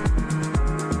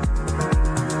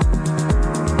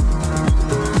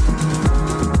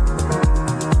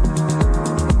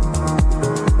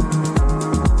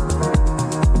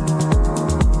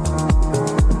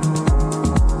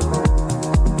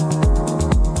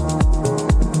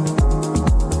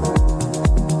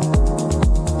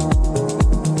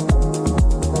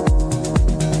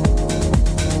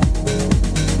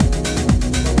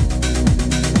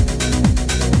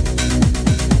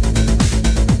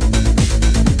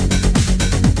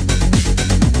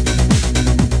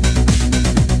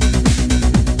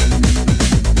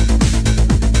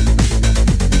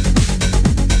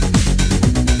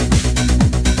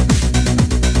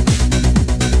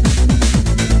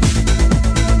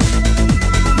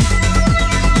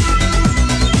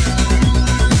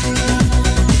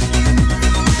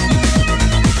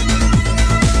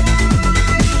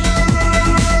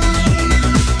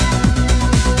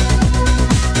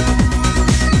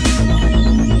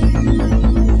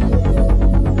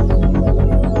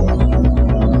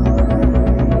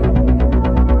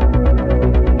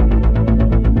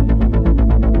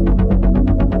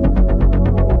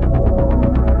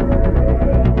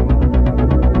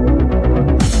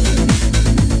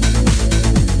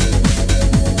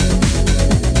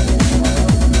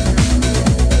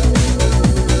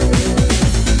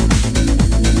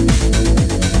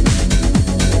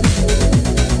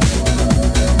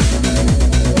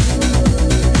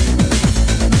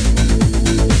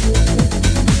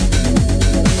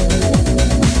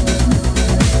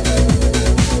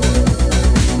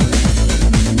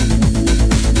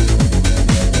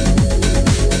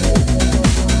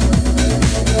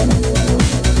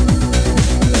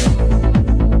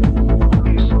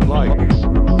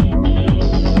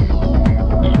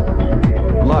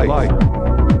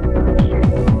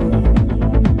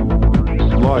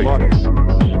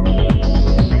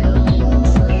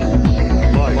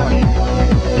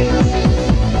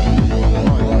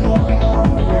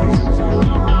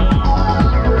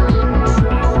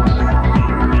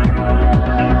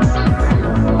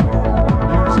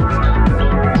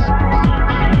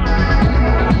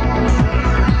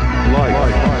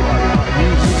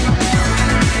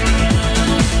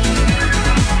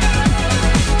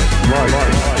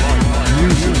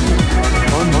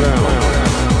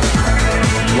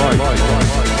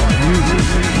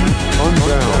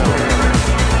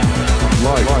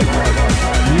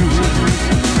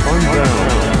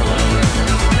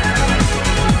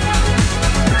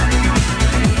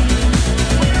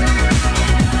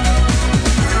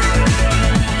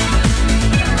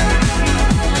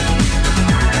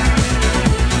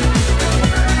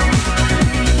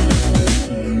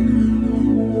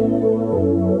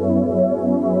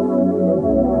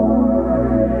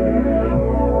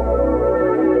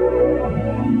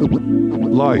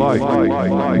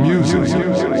 Light, music,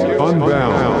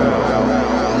 unbound.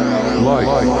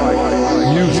 Light,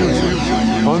 music,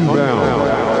 unbound.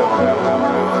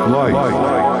 Light,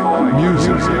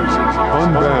 music,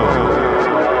 unbound.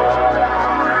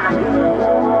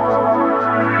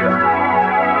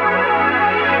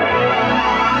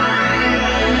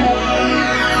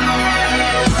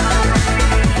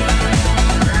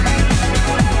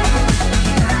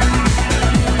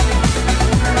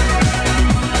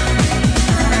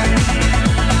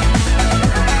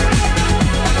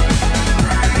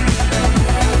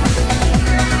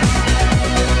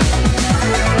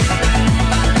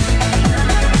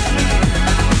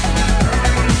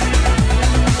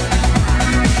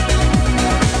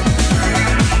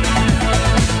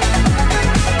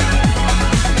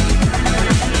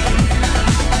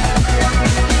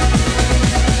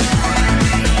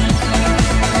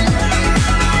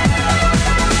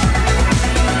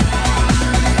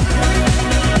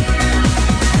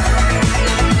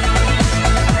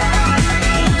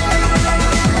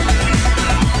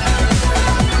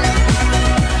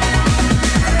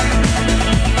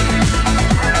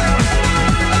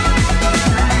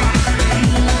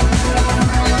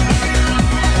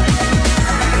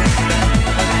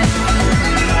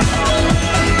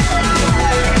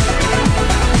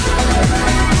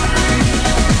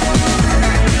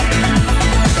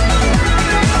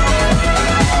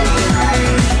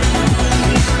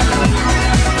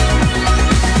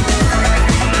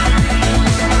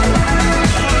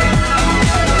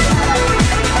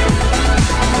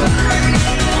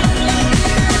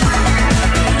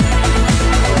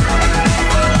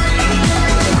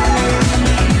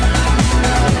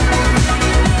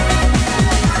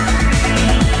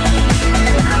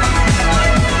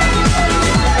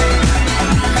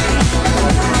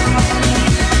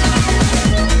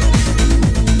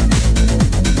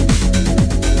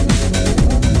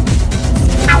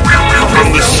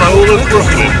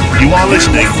 are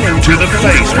listening to The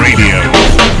Face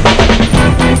Radio.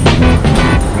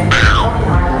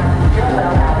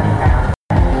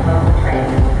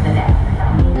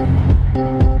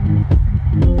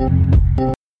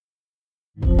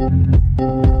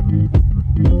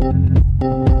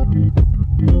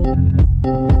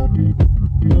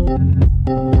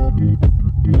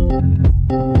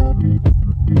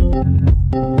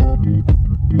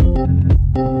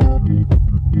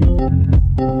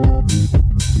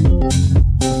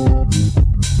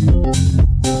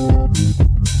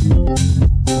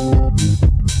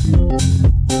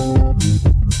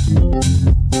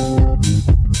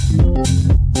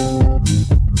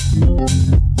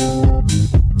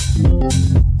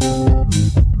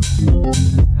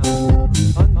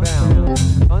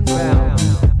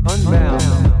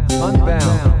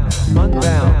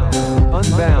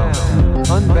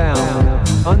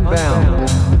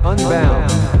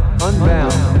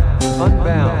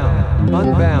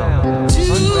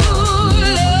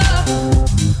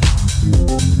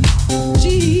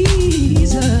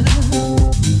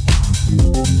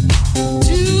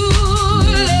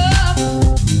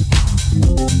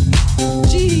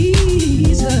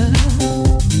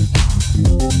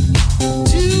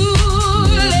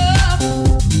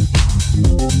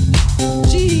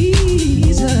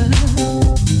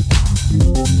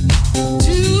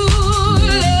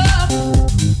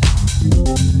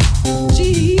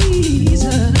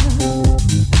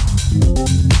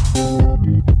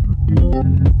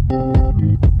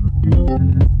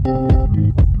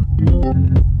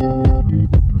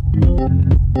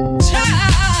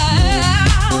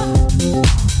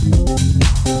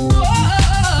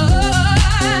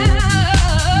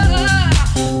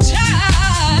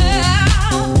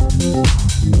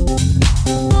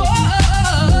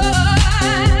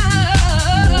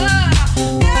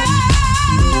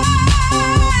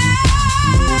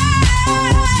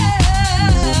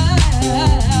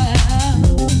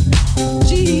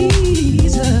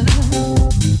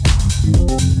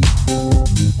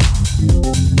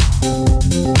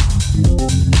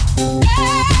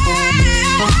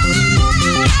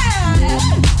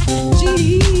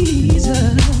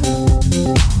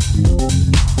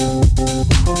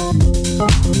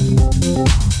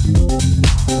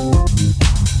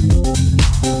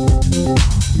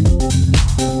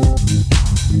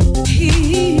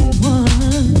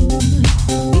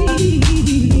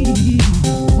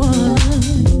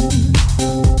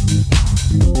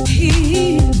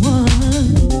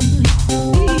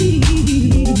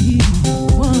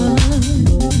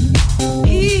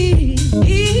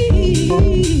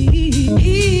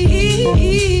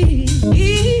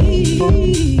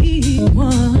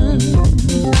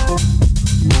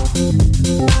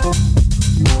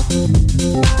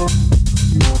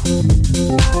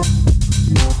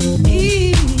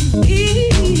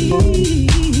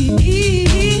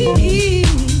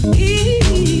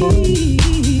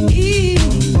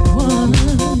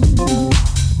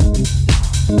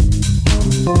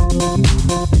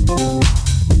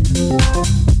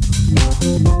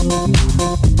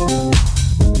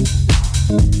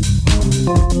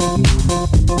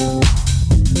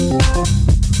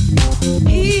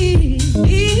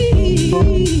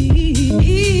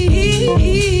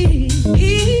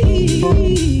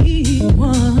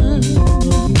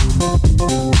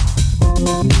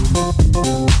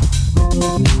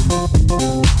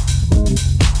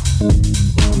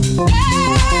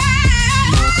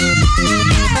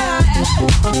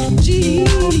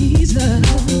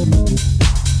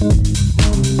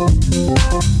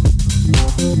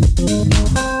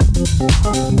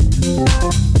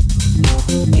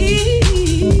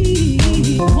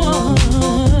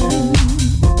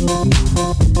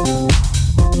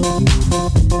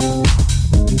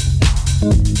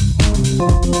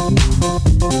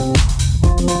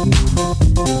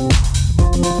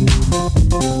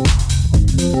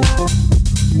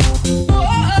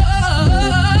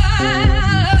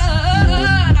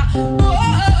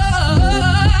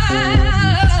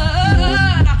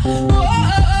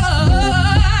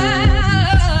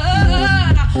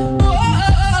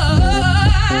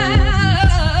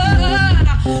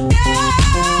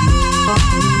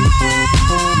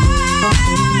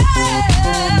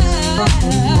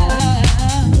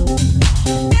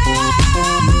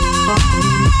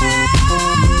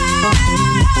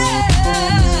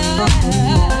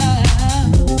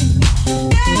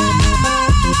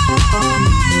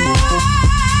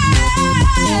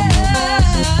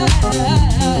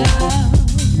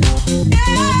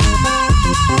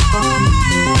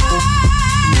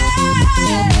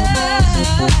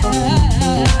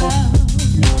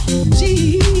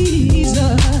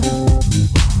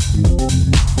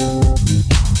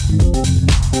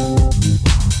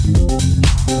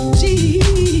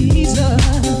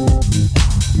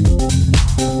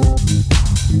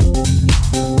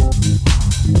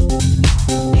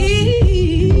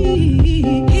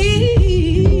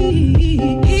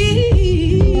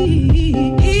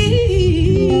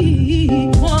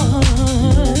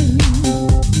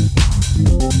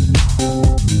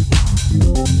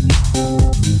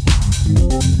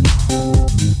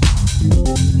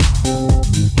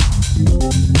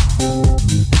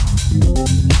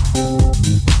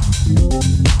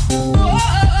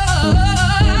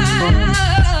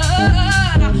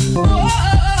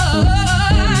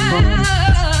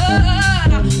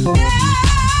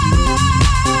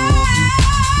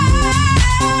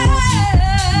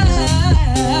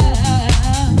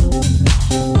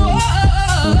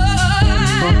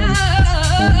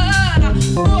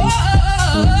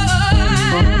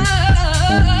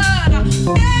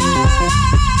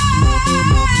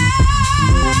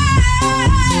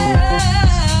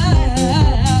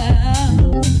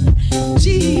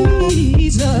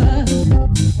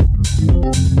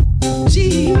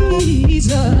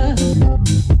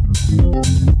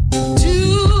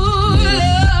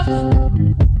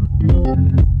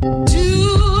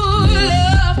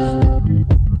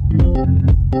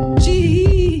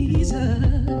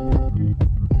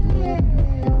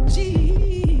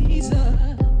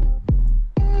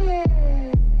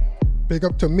 Big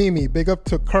up to Mimi, big up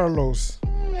to Carlos,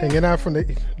 hanging out from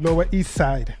the Lower East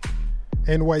Side,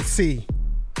 NYC.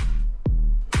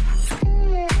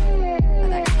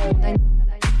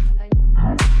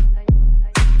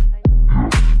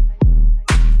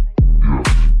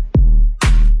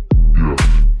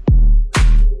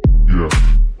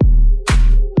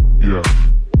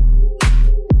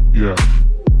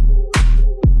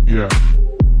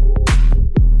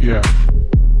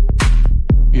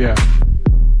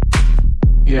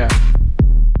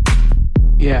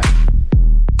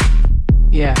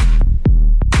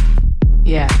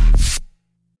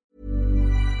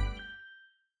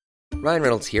 Ryan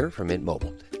Reynolds here from Mint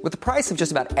Mobile. With the price of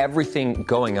just about everything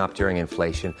going up during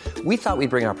inflation, we thought we'd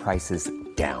bring our prices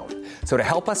down. So to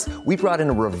help us, we brought in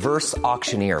a reverse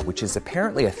auctioneer, which is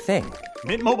apparently a thing.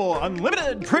 Mint Mobile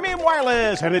Unlimited Premium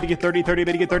Wireless. How to get 30, 30,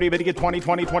 how to get 30, how to get 20,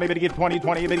 20, 20, how to get 20,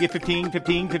 20, how to get 15,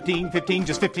 15, 15, 15,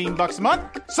 just $15 a month?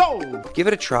 Sold! Give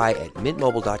it a try at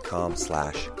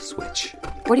mintmobile.com/switch.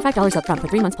 $45 up front for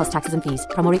 3 months plus taxes and fees.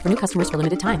 Promo rate for new customers for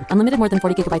limited time. Unlimited more than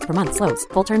 40 gigabytes per month. Slows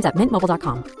full terms at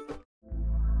mintmobile.com.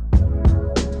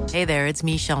 Hey there, it's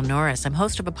Michelle Norris. I'm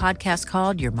host of a podcast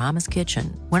called Your Mama's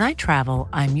Kitchen. When I travel,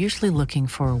 I'm usually looking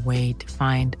for a way to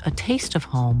find a taste of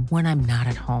home when I'm not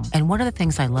at home. And one of the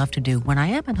things I love to do when I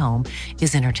am at home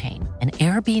is entertain. And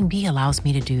Airbnb allows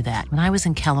me to do that. When I was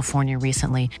in California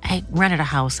recently, I rented a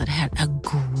house that had a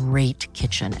great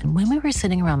kitchen. And when we were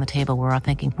sitting around the table, we were all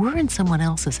thinking, we're in someone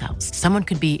else's house. Someone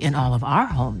could be in all of our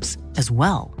homes as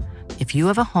well. If you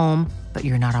have a home, but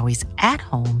you're not always at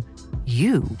home,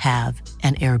 you have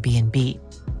an Airbnb.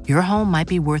 Your home might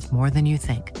be worth more than you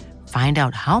think. Find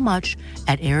out how much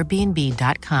at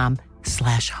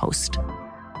airbnb.com/host.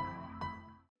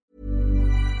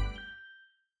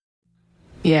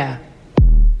 Yeah,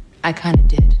 I kind of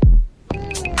did.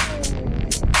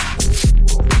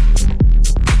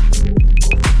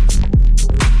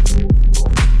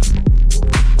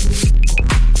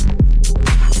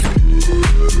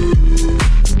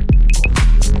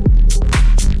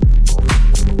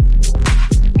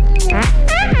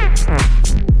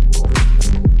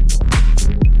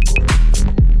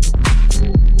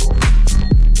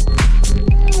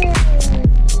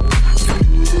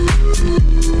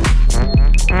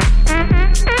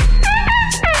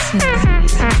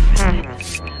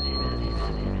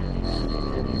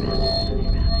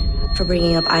 For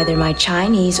bringing up either my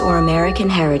Chinese or American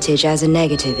heritage as a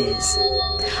negative is,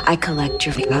 I collect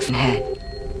your muffin head.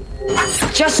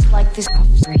 Just like this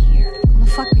officer here.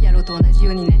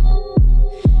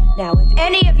 Now, if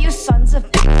any of you sons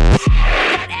of got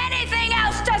anything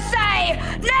else to say,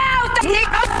 now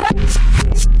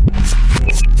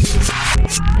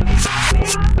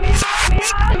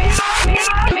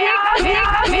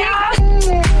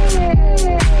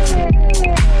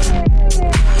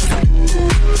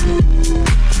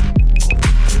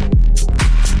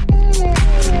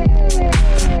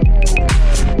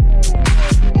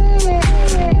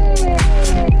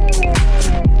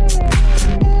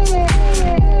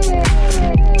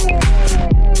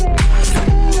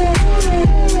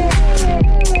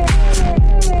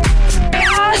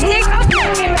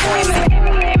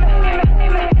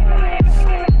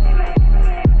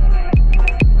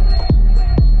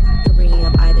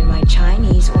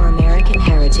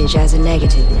as a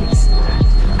negative is,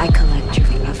 I collect your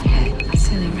muffin head.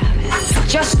 Silly rabbit.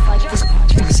 Just like this.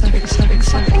 Any of you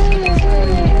sons of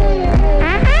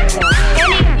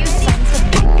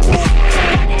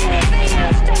anything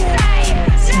else to say?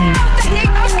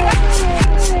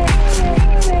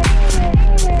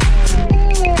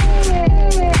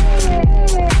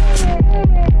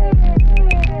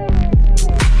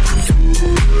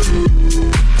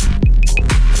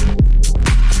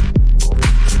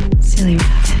 Silly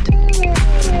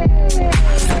rabbit.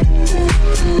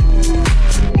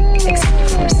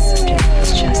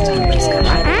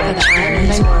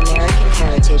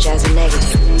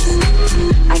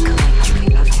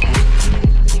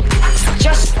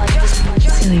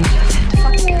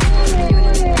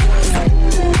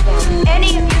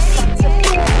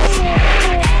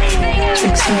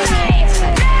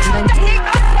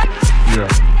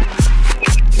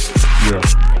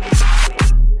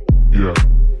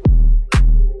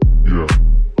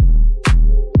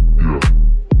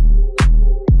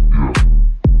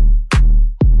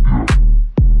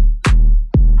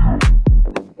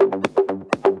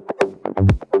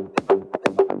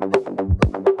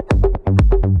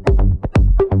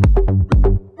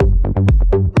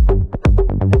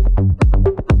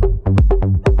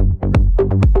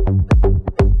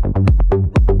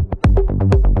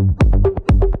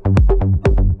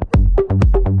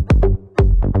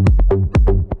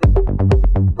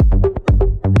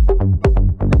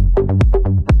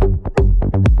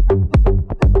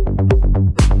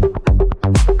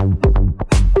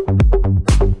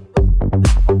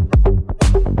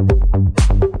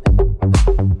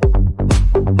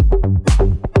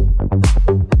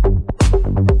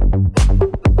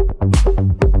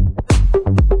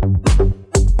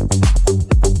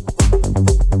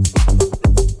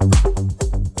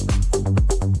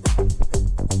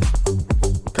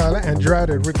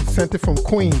 Andrade, represented from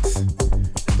Queens.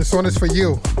 This one is for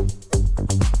you.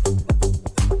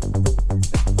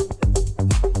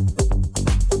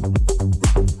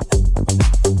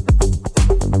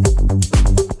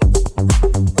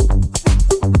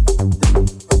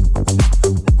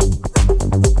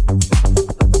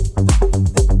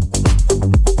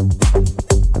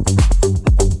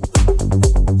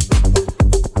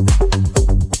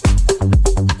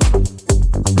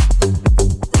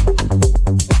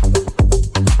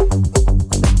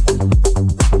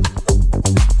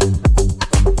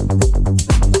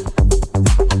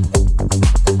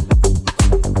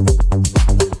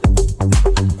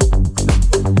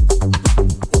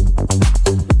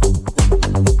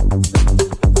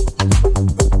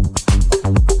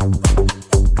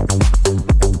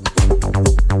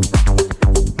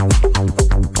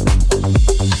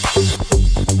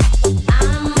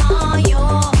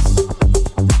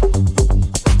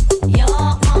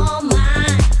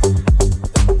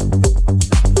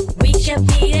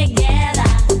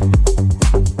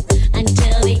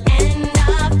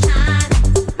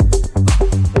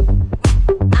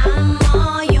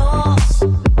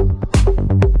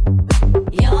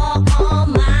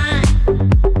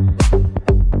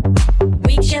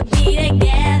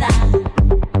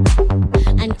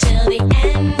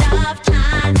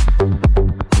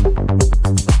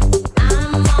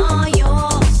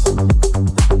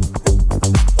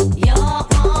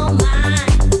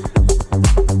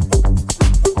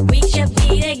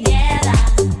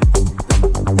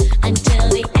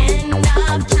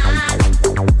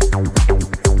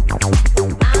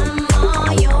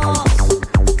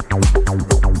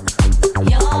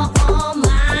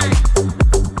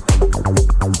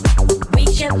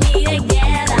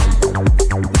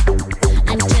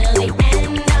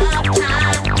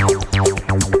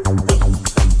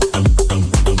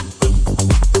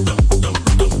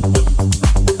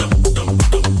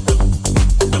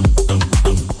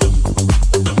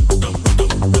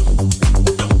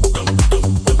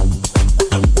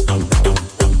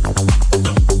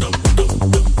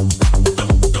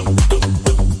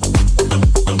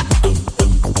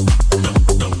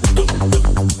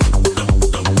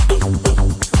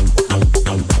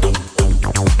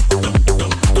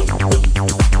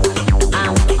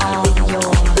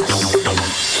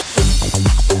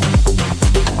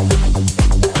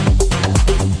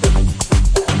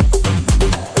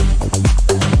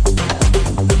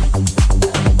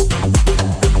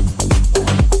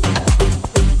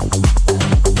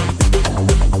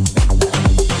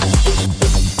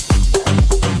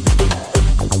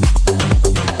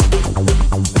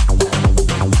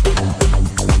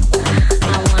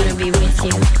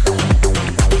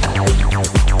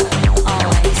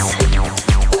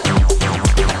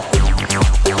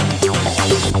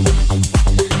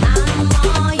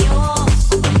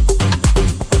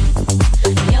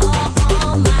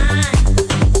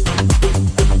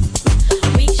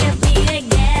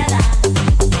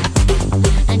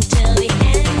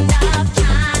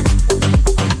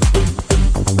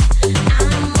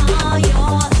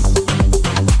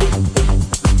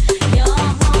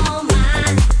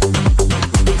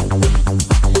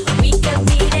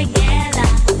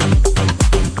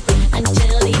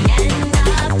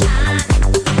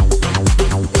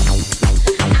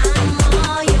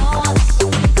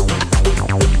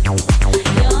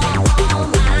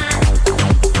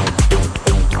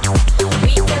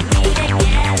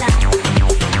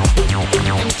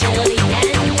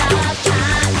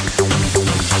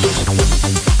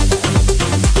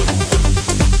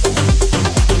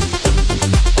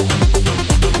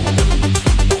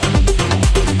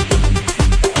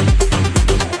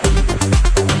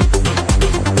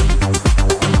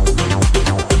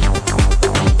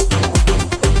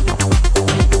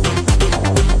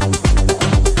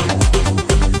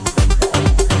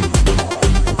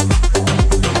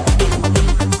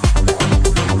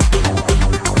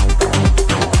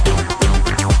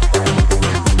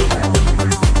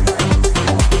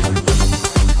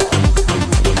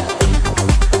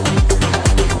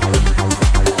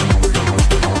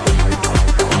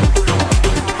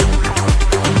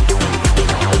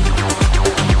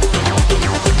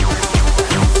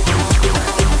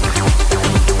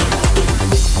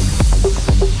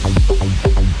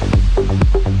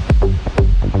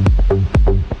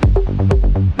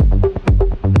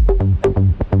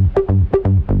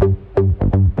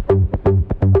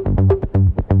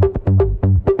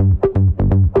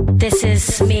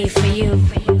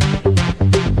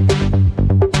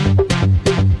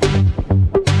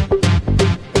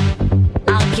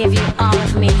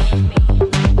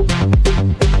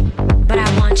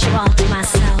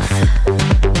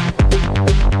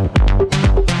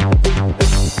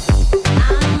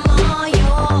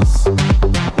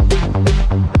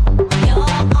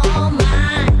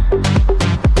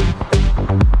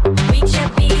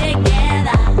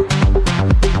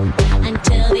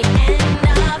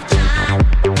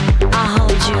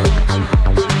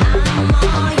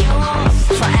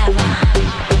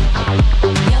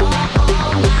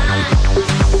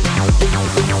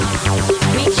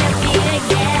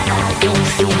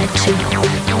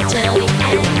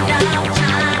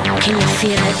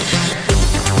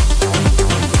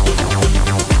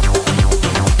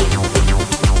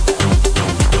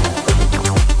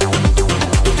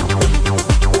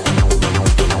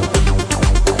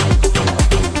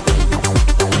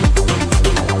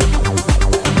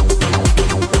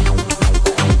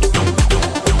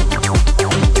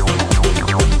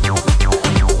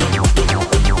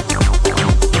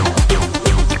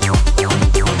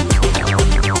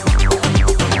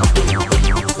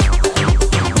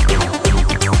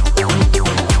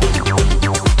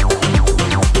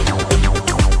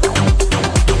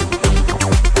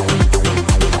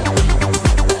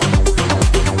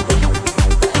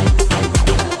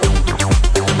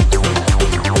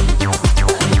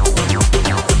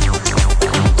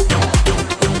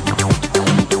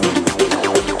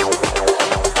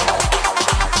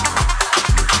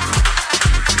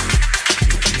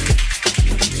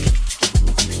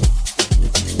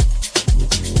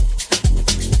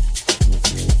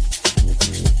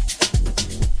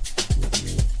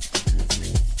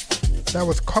 That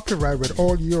was Copyright with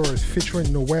All Yours featuring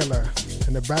Noella.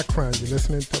 In the background, you're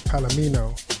listening to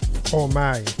Palomino, Oh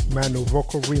My, Manu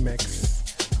vocal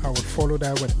remix. I would follow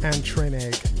that with Train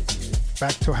Egg,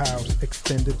 Back to House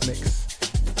extended mix.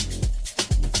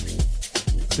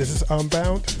 This is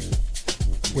Unbound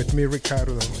with me,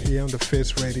 Ricardo, here on the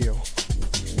Face Radio,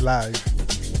 live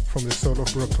from the soul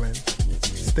of Brooklyn.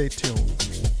 Stay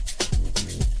tuned.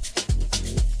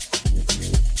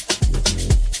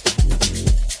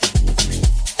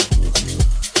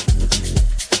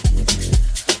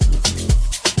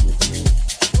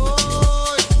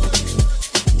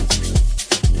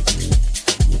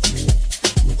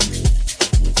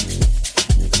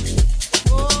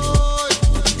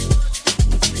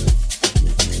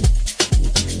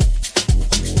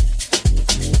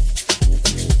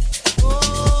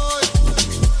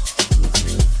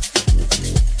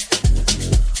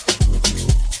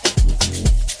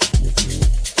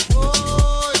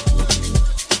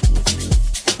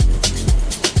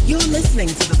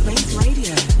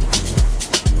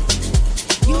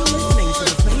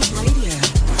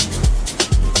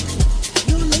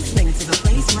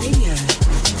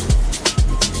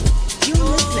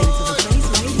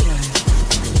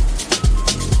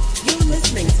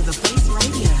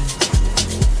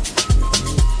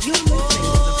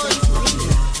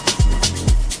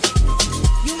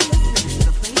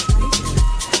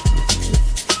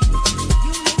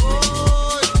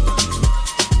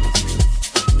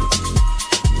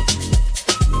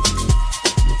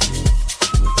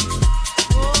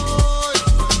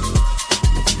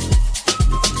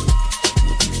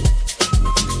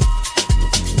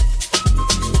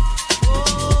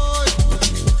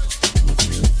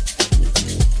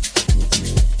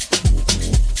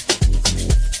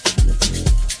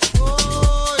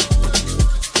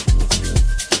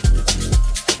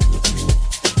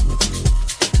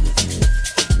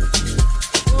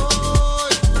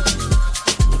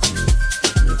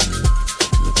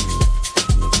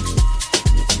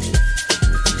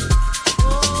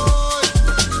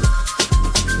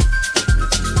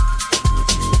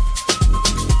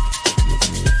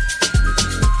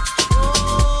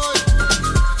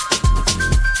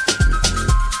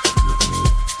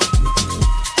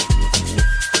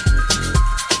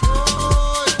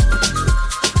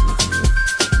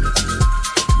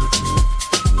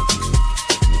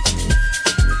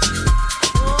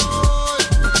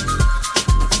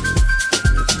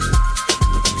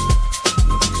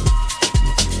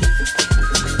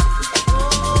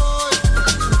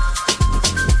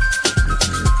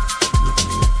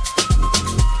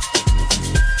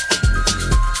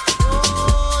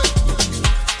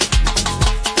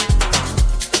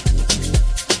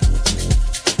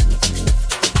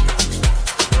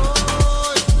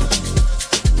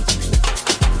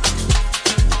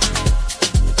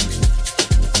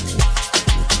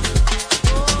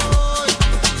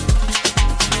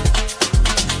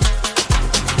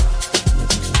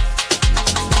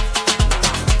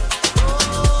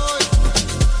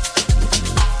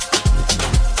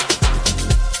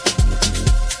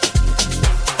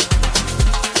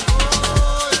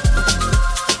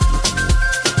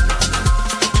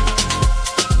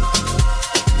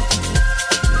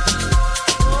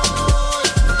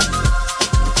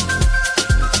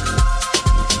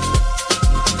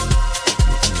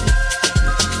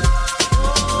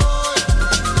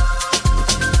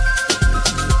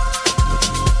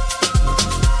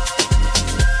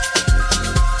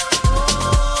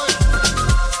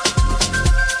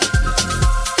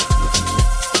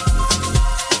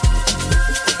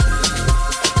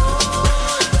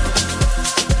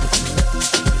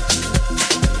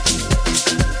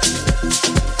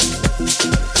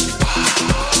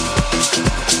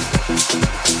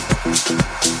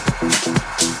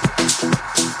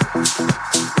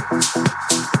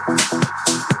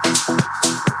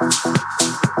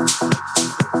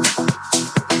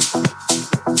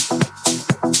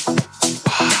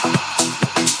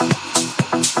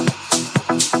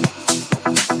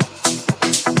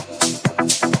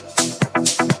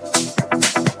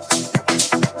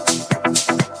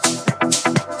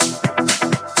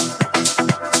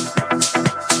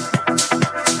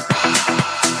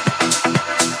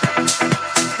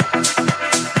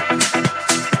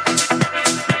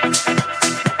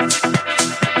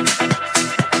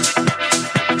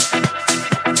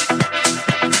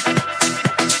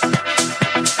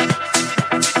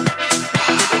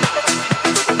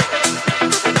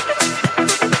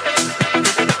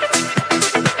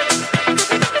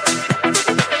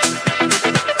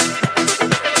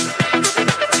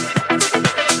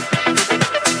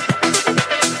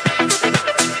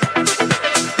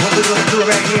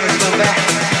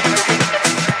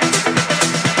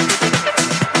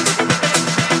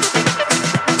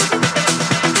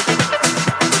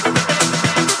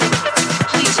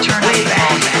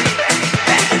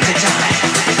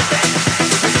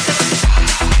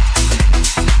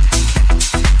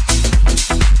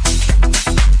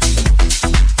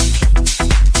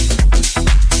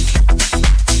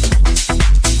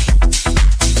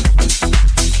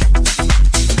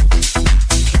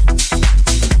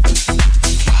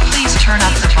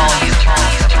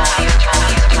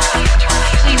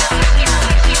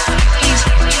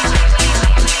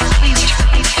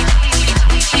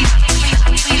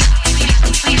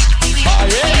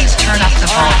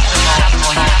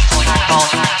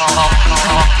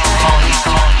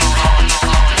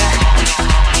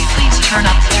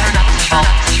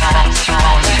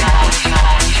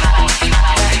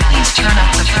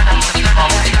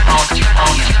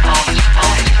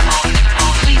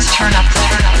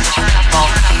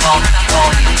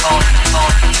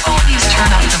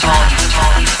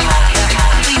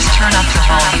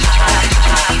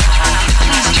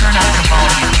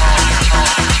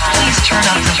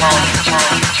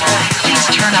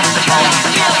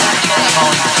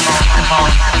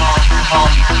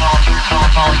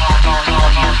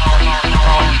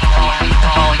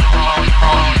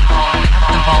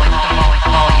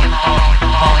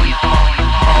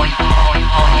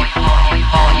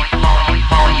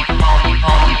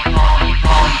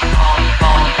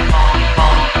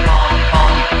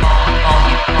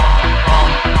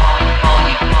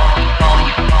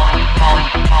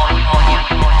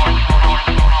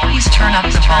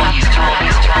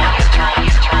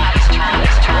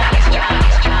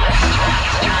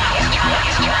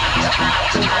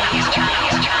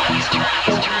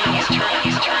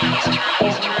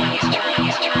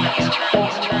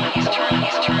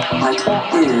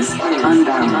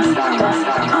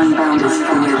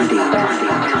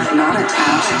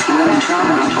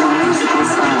 genre or musical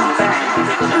style.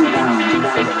 Unbound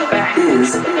is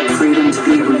freedom to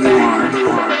be who you are.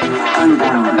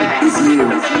 Unbound is you.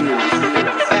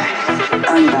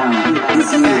 Unbound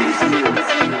is you.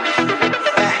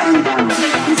 Unbound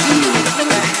is you.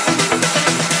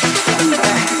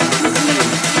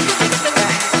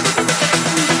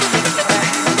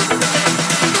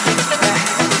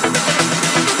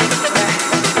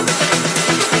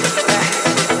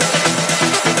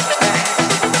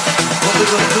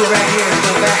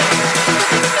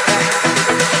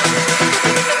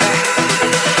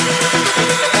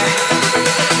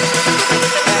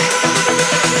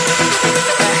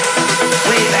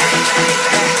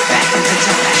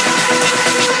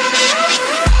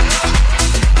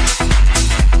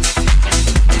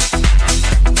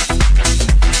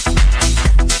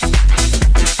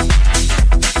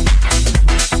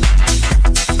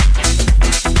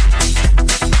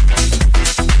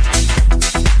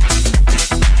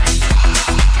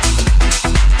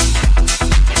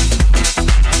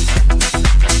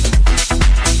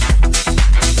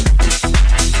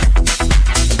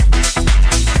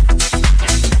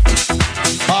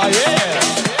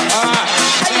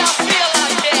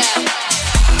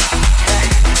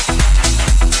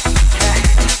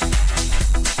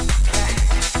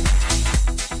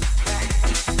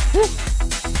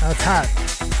 That's hot.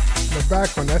 In the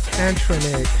background, that's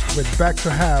Antronic with Back to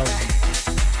House.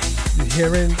 You're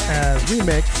hearing a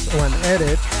remix or an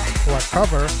edit or a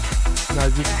cover. Now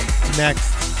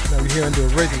you're hearing the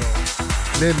original.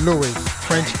 Lil Louis,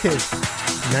 French Kiss,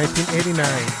 1989.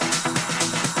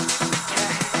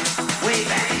 Way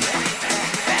back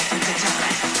into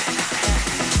time.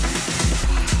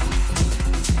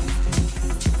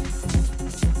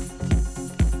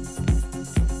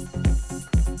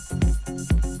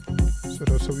 So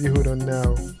those of you who don't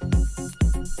know,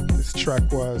 this track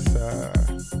was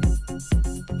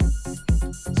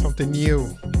something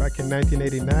new back in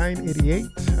 1989, 88,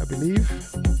 I believe.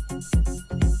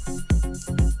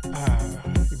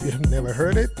 If you have never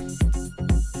heard it,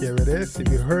 here it is. If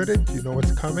you heard it, you know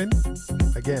what's coming.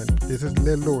 Again, this is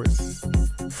Lil Louis,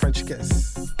 French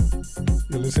Kiss.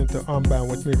 You're listening to Unbound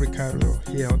with me, Ricardo,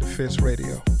 here on the Fizz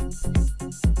Radio.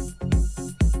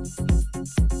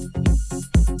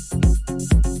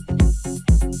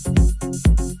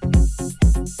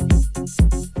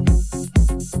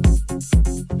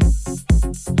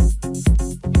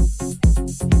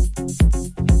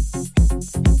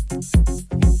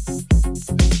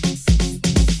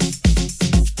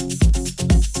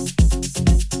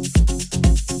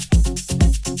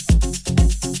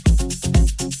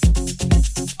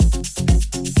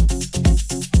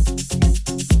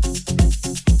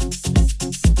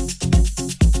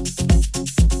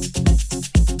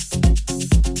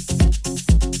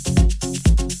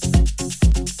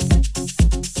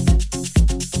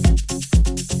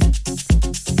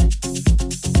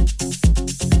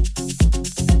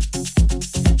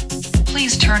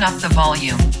 Turn up the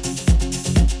volume.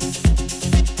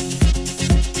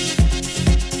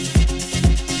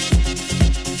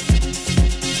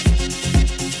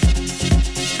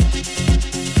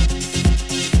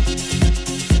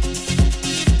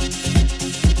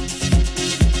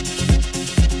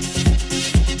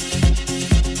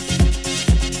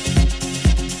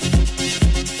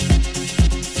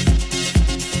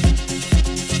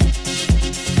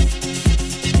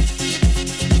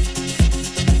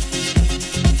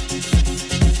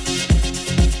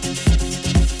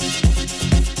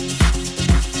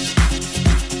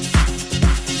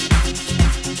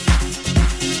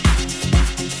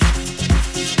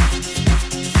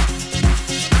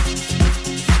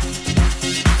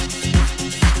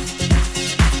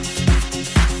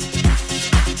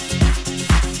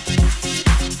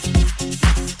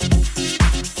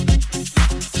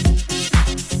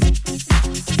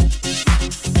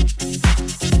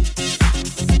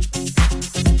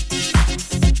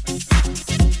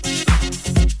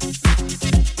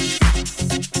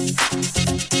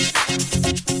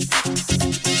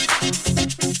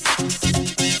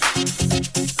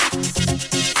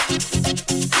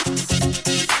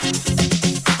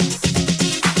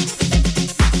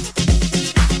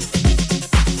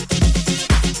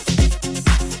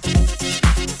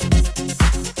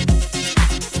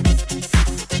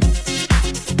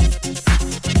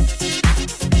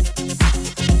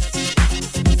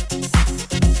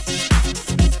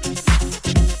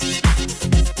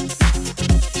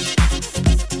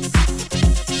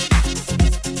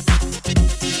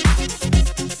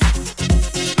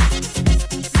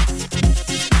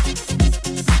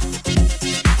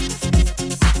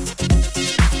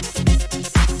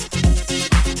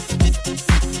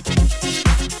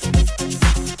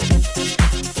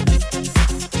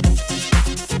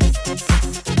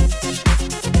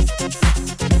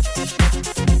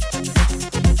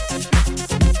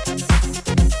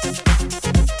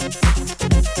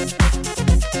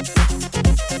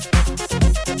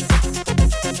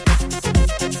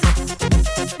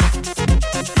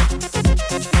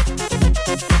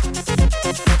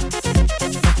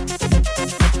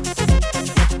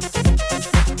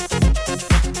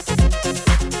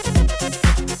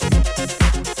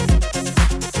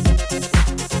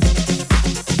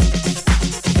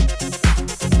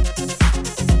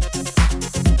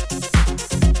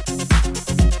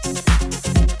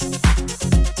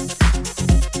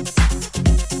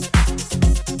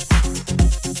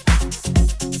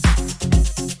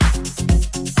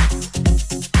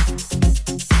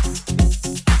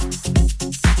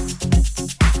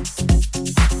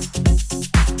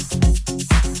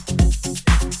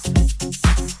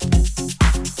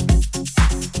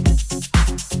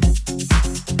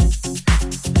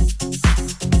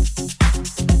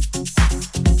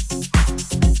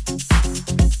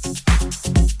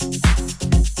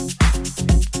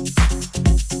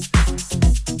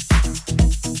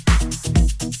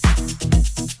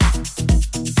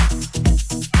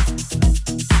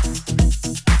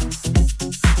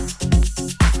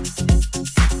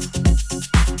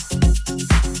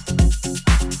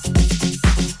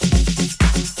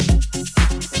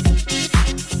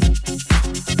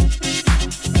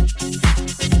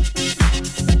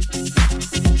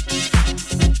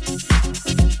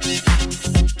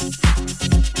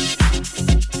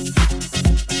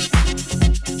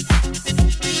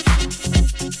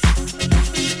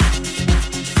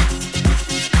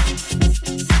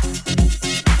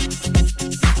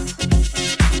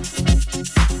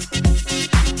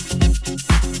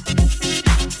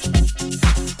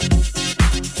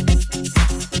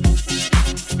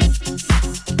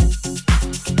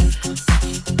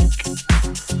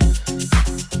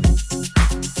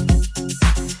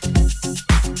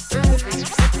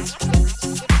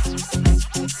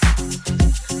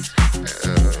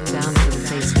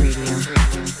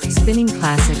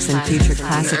 classics and future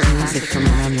classic music from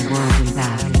around the world and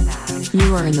back.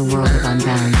 You are in the world of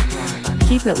Unbound.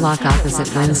 Keep it locked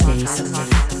opposite Wednesdays,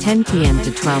 10 p.m.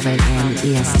 to 12 a.m.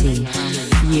 EST.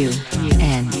 U-N-B-O-U-N-D.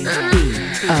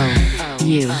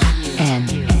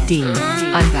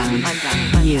 Unbound.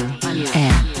 U-N-B-O-U-N-D.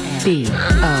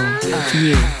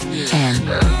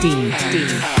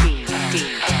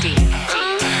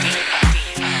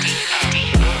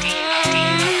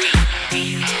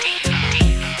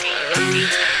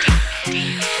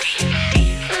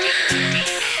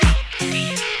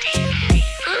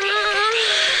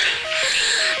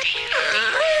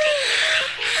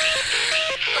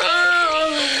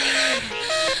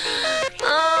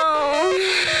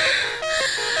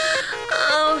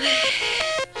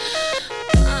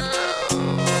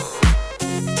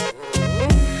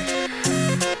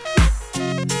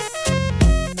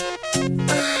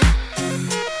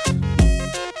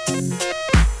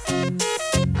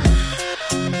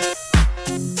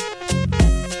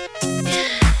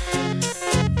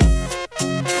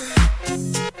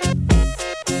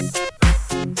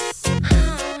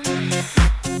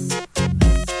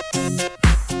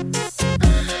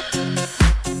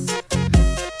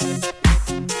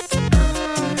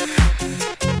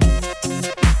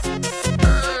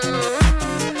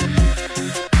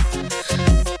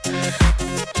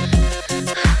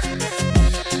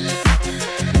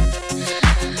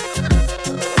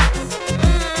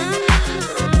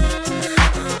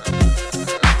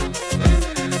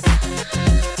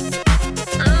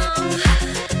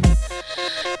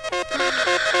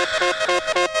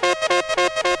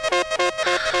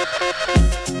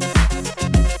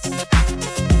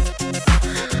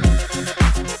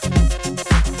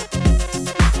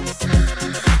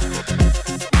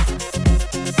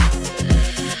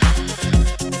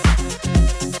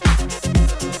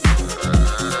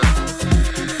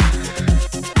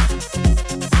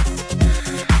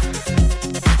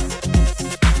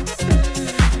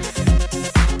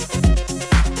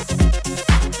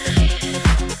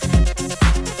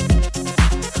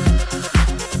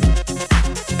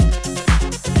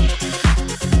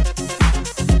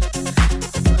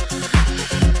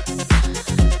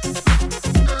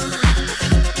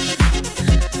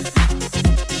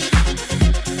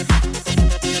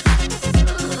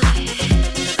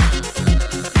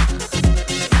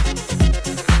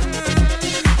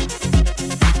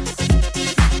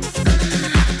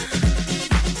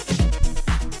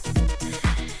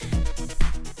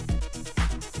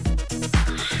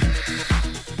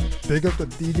 Big up to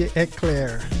DJ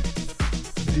Eclair,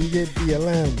 DJ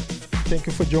DLM. Thank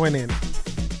you for joining.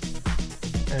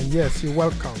 And yes, you're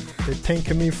welcome. They're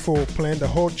thanking me for playing the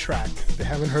whole track. They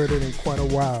haven't heard it in quite a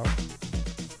while.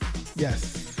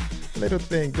 Yes, little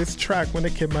thing. This track, when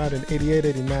it came out in 88,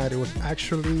 89, it was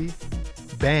actually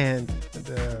banned at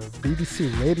the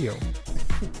BBC radio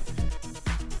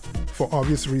for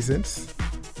obvious reasons.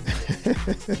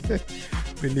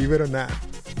 Believe it or not.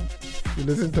 You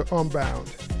listen to Unbound.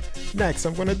 Next,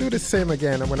 I'm going to do the same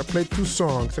again. I'm going to play two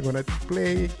songs. I'm going to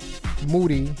play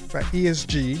Moody by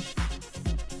ESG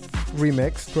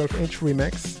remix, 12-inch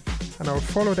remix. And I'll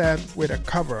follow that with a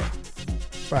cover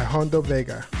by Hondo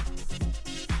Vega.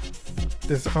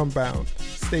 This is Unbound.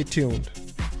 Stay tuned.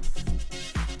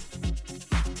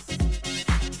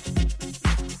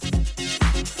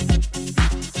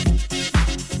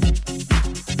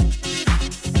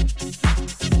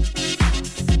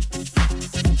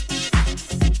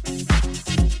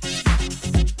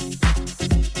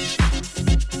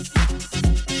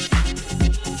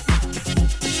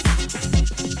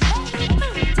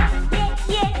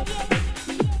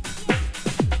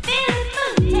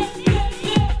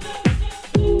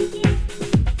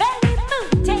 Very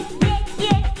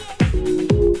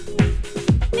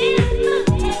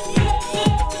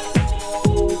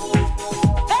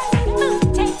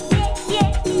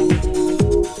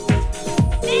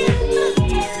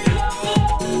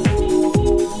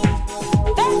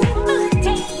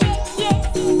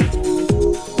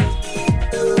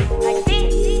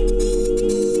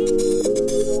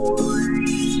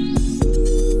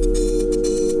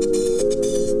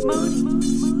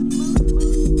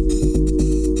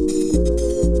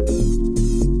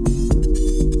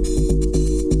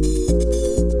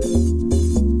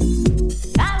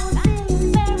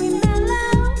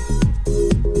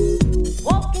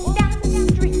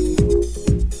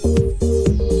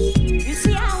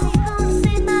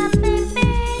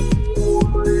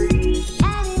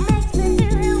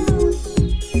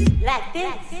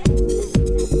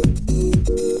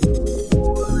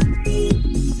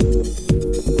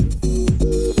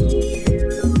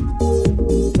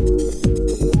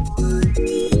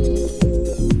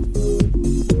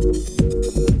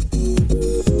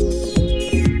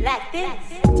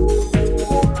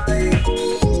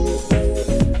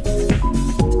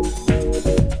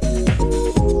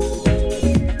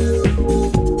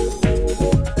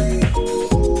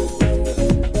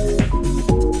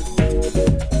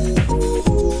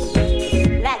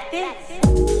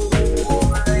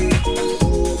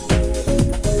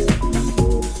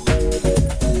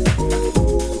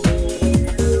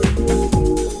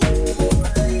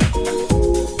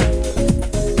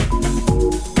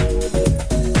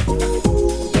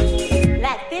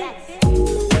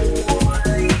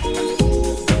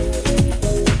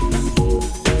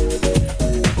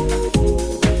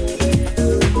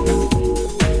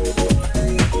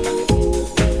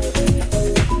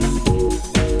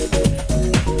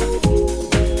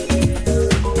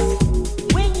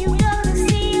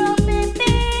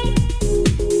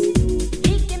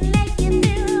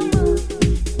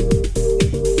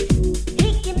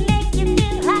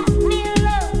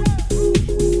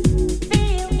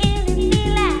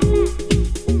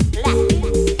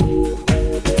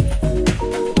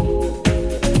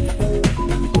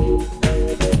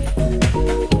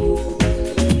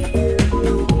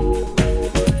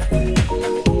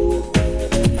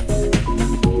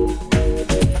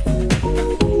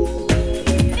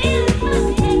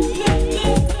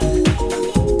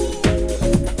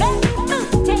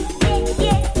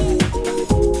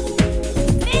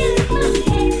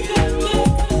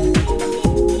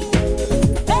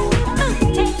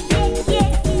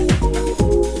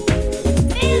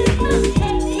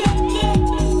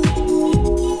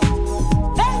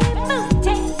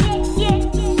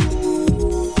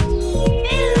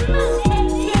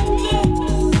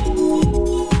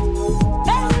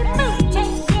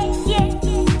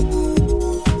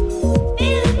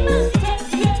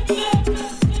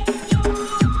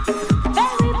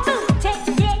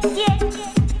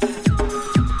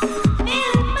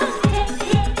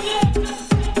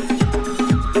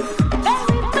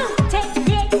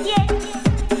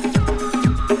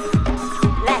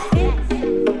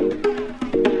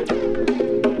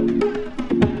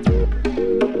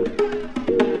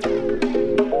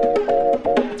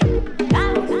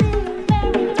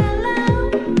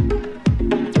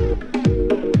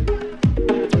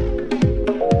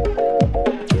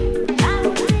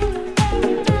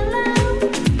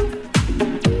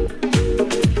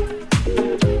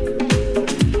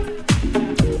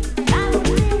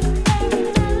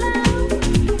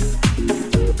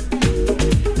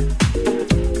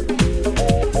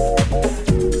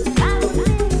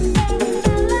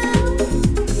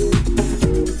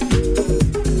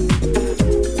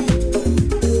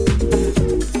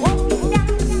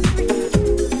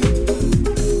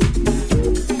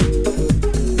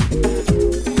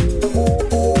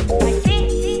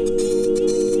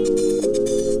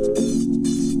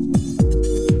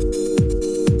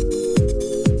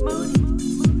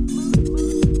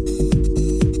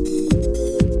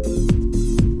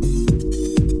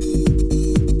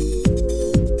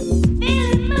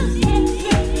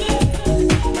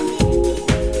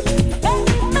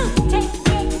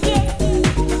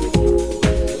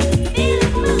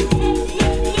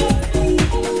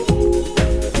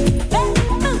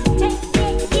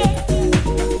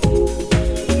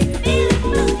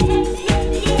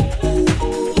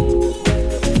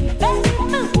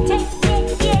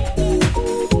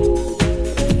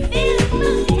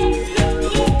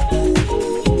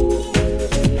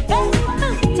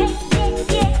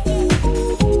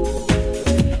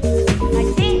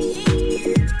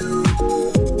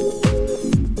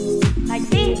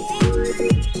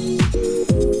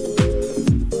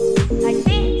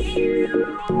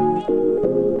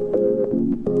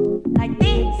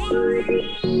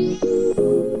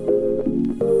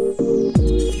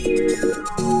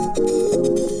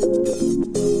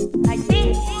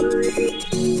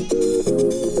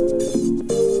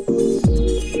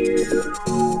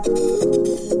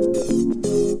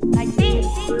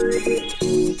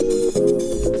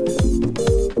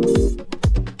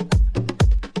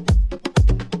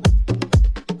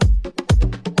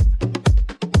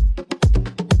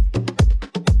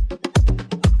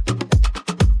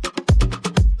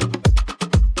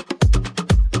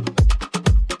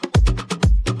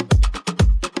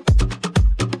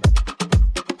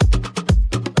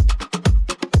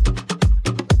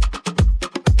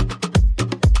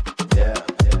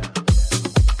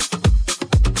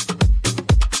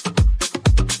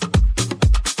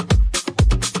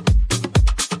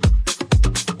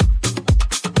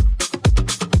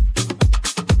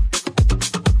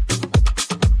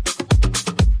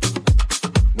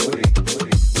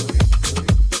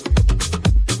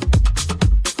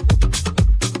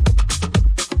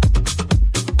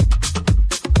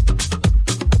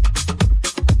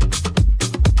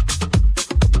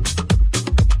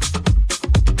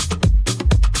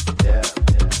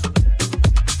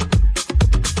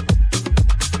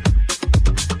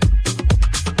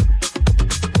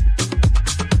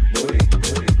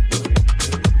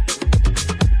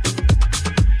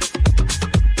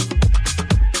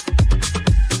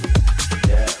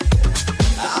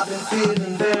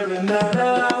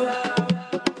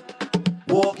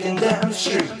the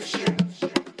street.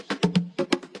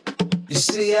 You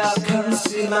see, I've come to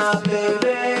see my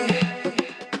baby,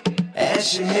 and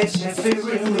she makes me feel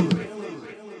real moody.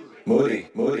 Moody,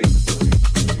 moody.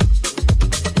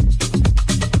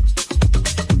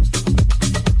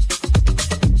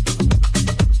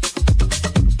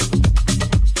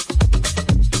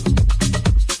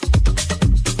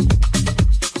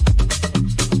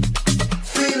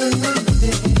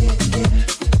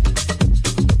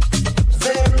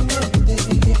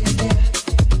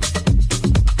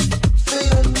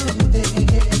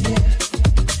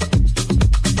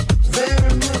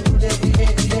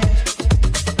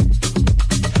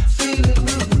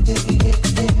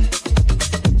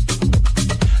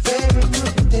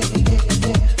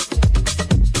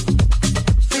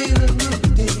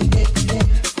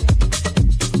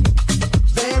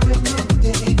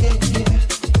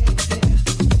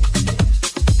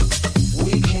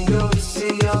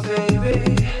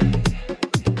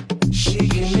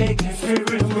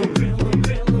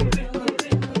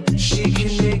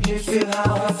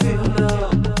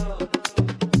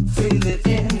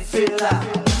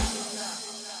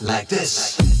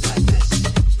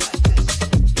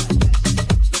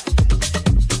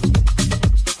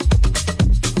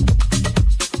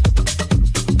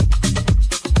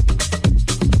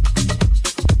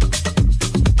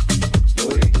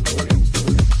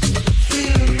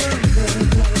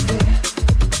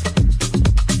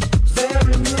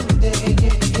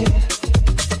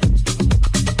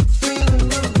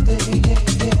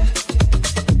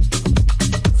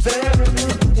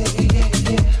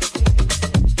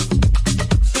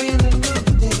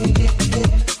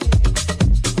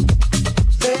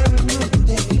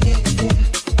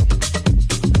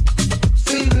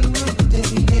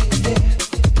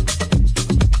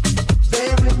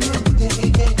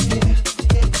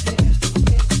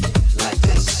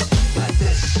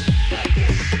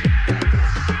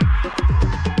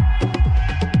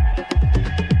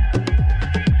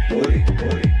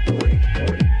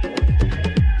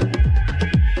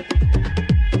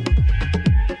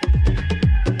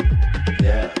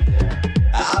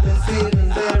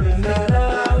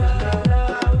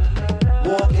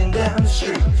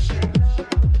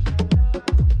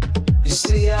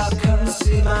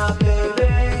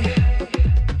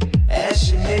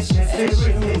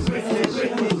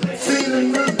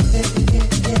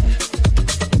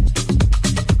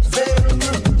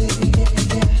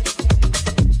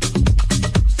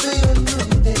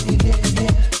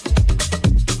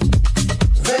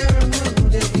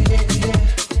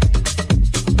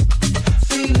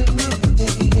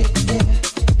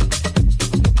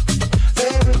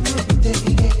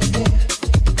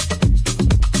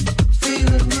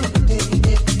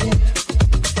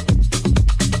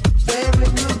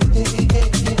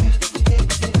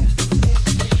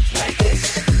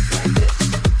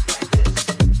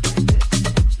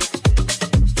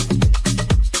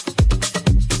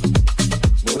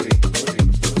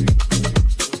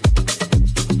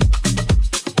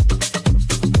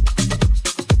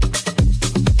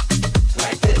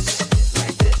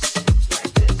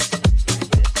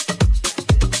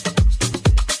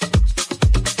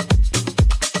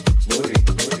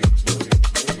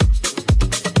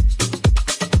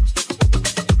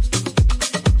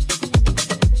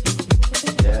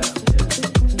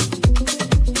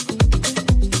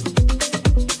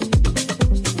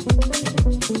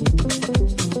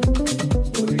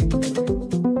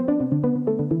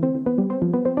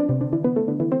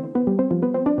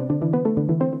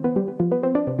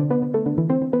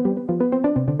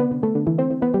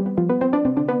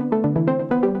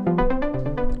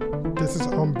 This is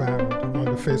Unbound on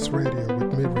the Face Radio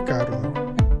with me, Ricardo.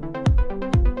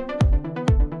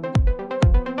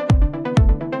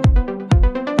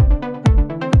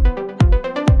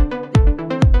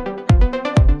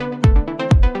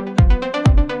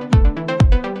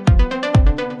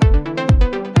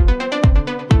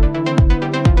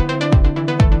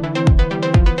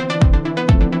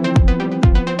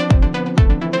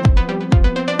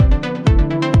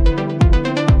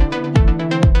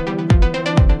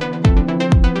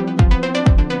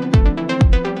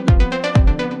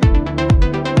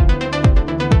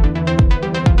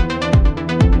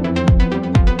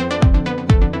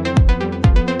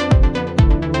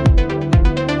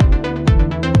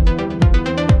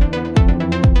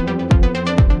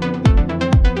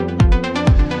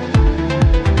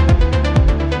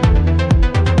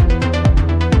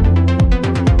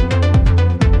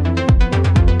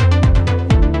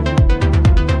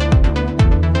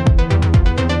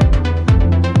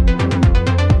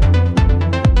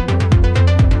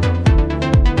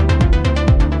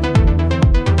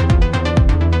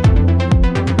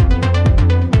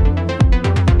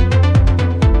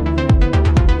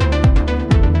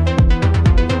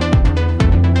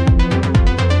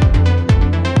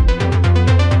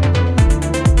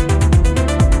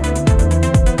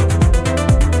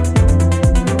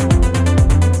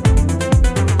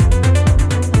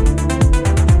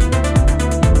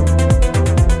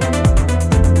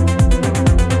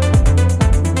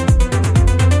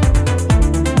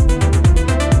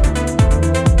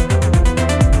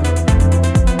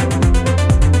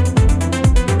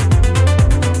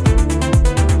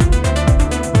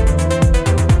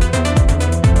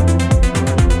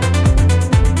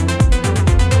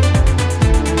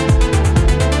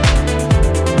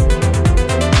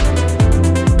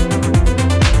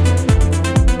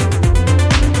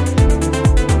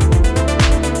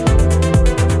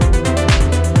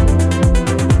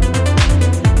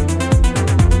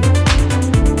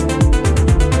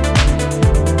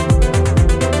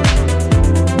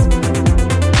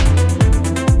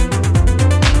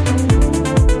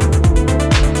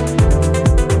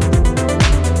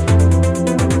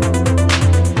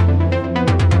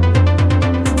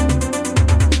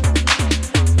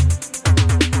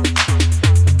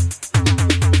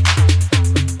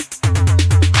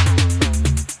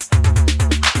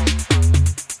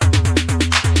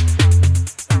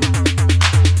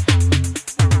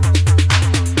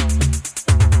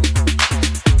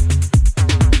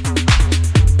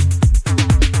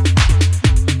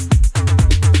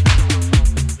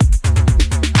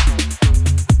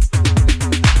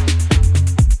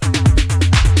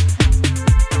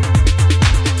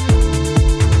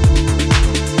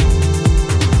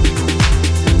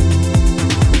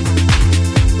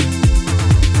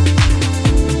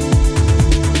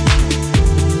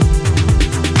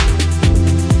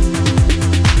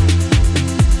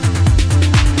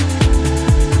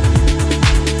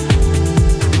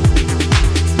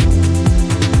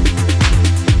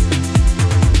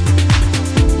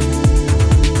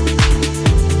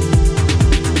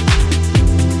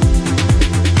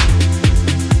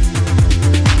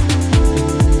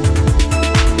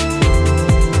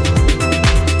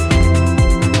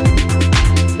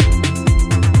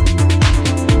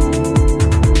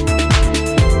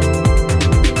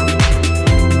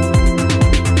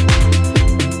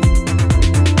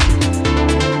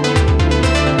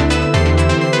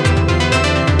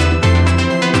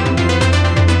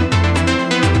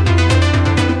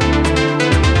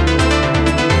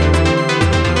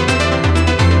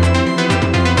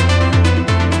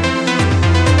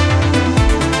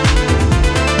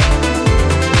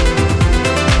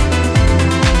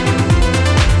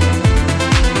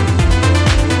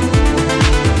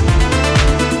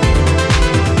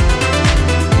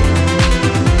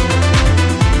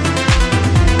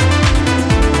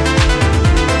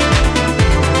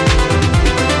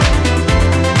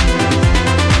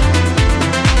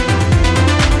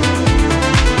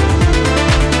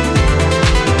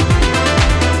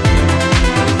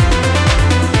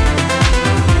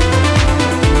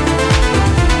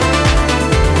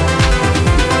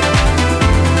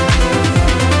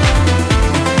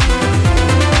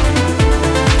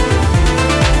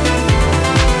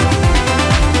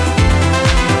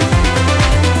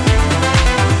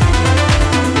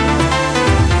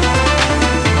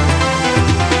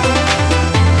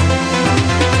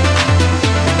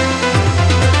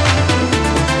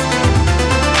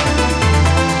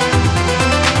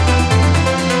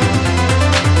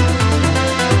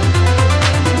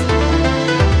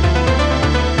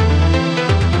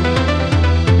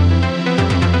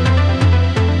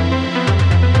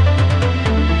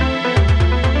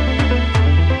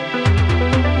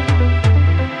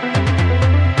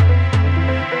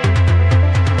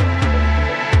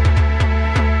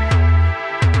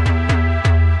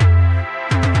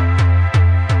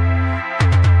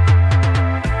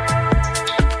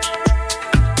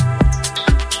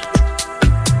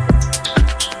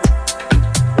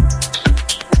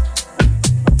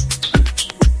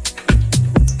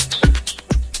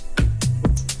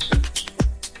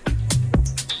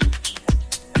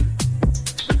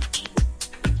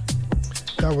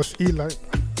 was Eli.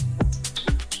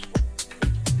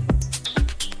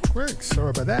 Quick,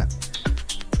 sorry about that.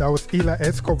 That was Eli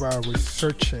Escobar with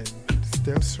Searching,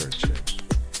 Still Searching.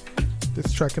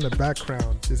 This track in the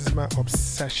background, this is my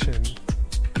obsession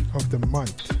of the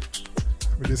month. I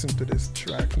listen to this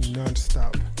track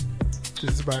non-stop.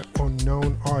 This is by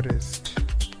Unknown Artist.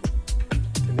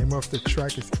 The name of the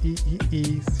track is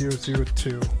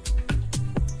EEE002.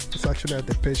 It's actually a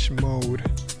Depeche Mode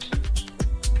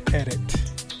edit.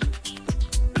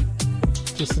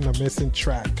 Just an amazing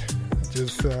track. It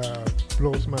just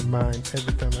blows my mind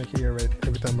every time I hear it,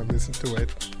 every time I listen to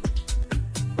it,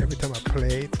 every time I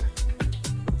play it.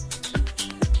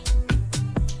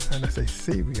 And as I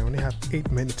see, we only have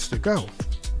 8 minutes to go.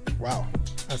 Wow.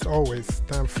 As always,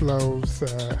 time flows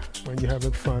when you're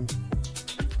having fun.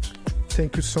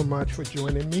 Thank you so much for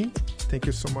joining me. Thank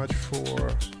you so much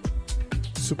for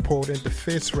supporting the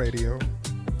Face Radio.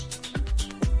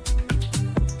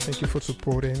 Thank you for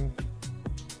supporting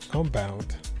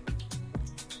Unbound.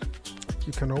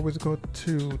 You can always go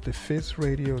to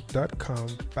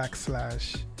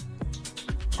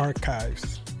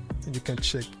thefaceradio.com/archives and you can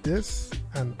check this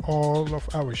and all of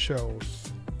our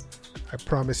shows. I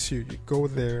promise you, you go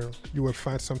there, you will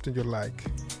find something you like.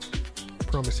 I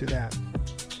promise you that.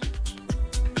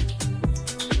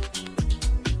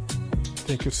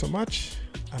 Thank you so much,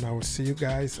 and I will see you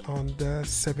guys on the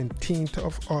 17th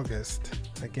of August.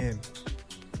 Again,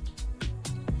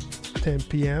 10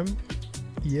 p.m.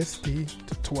 EST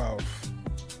to 12.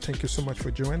 Thank you so much for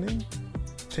joining.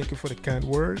 Thank you for the kind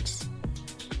words.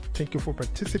 Thank you for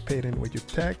participating with your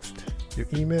text, your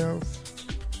emails,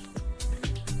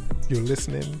 your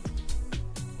listening.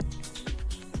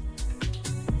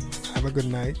 Have a good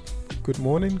night, good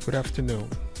morning, good afternoon.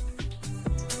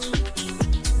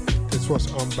 This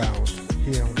was Unbound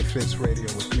here on the Face Radio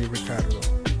with me,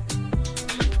 Ricardo.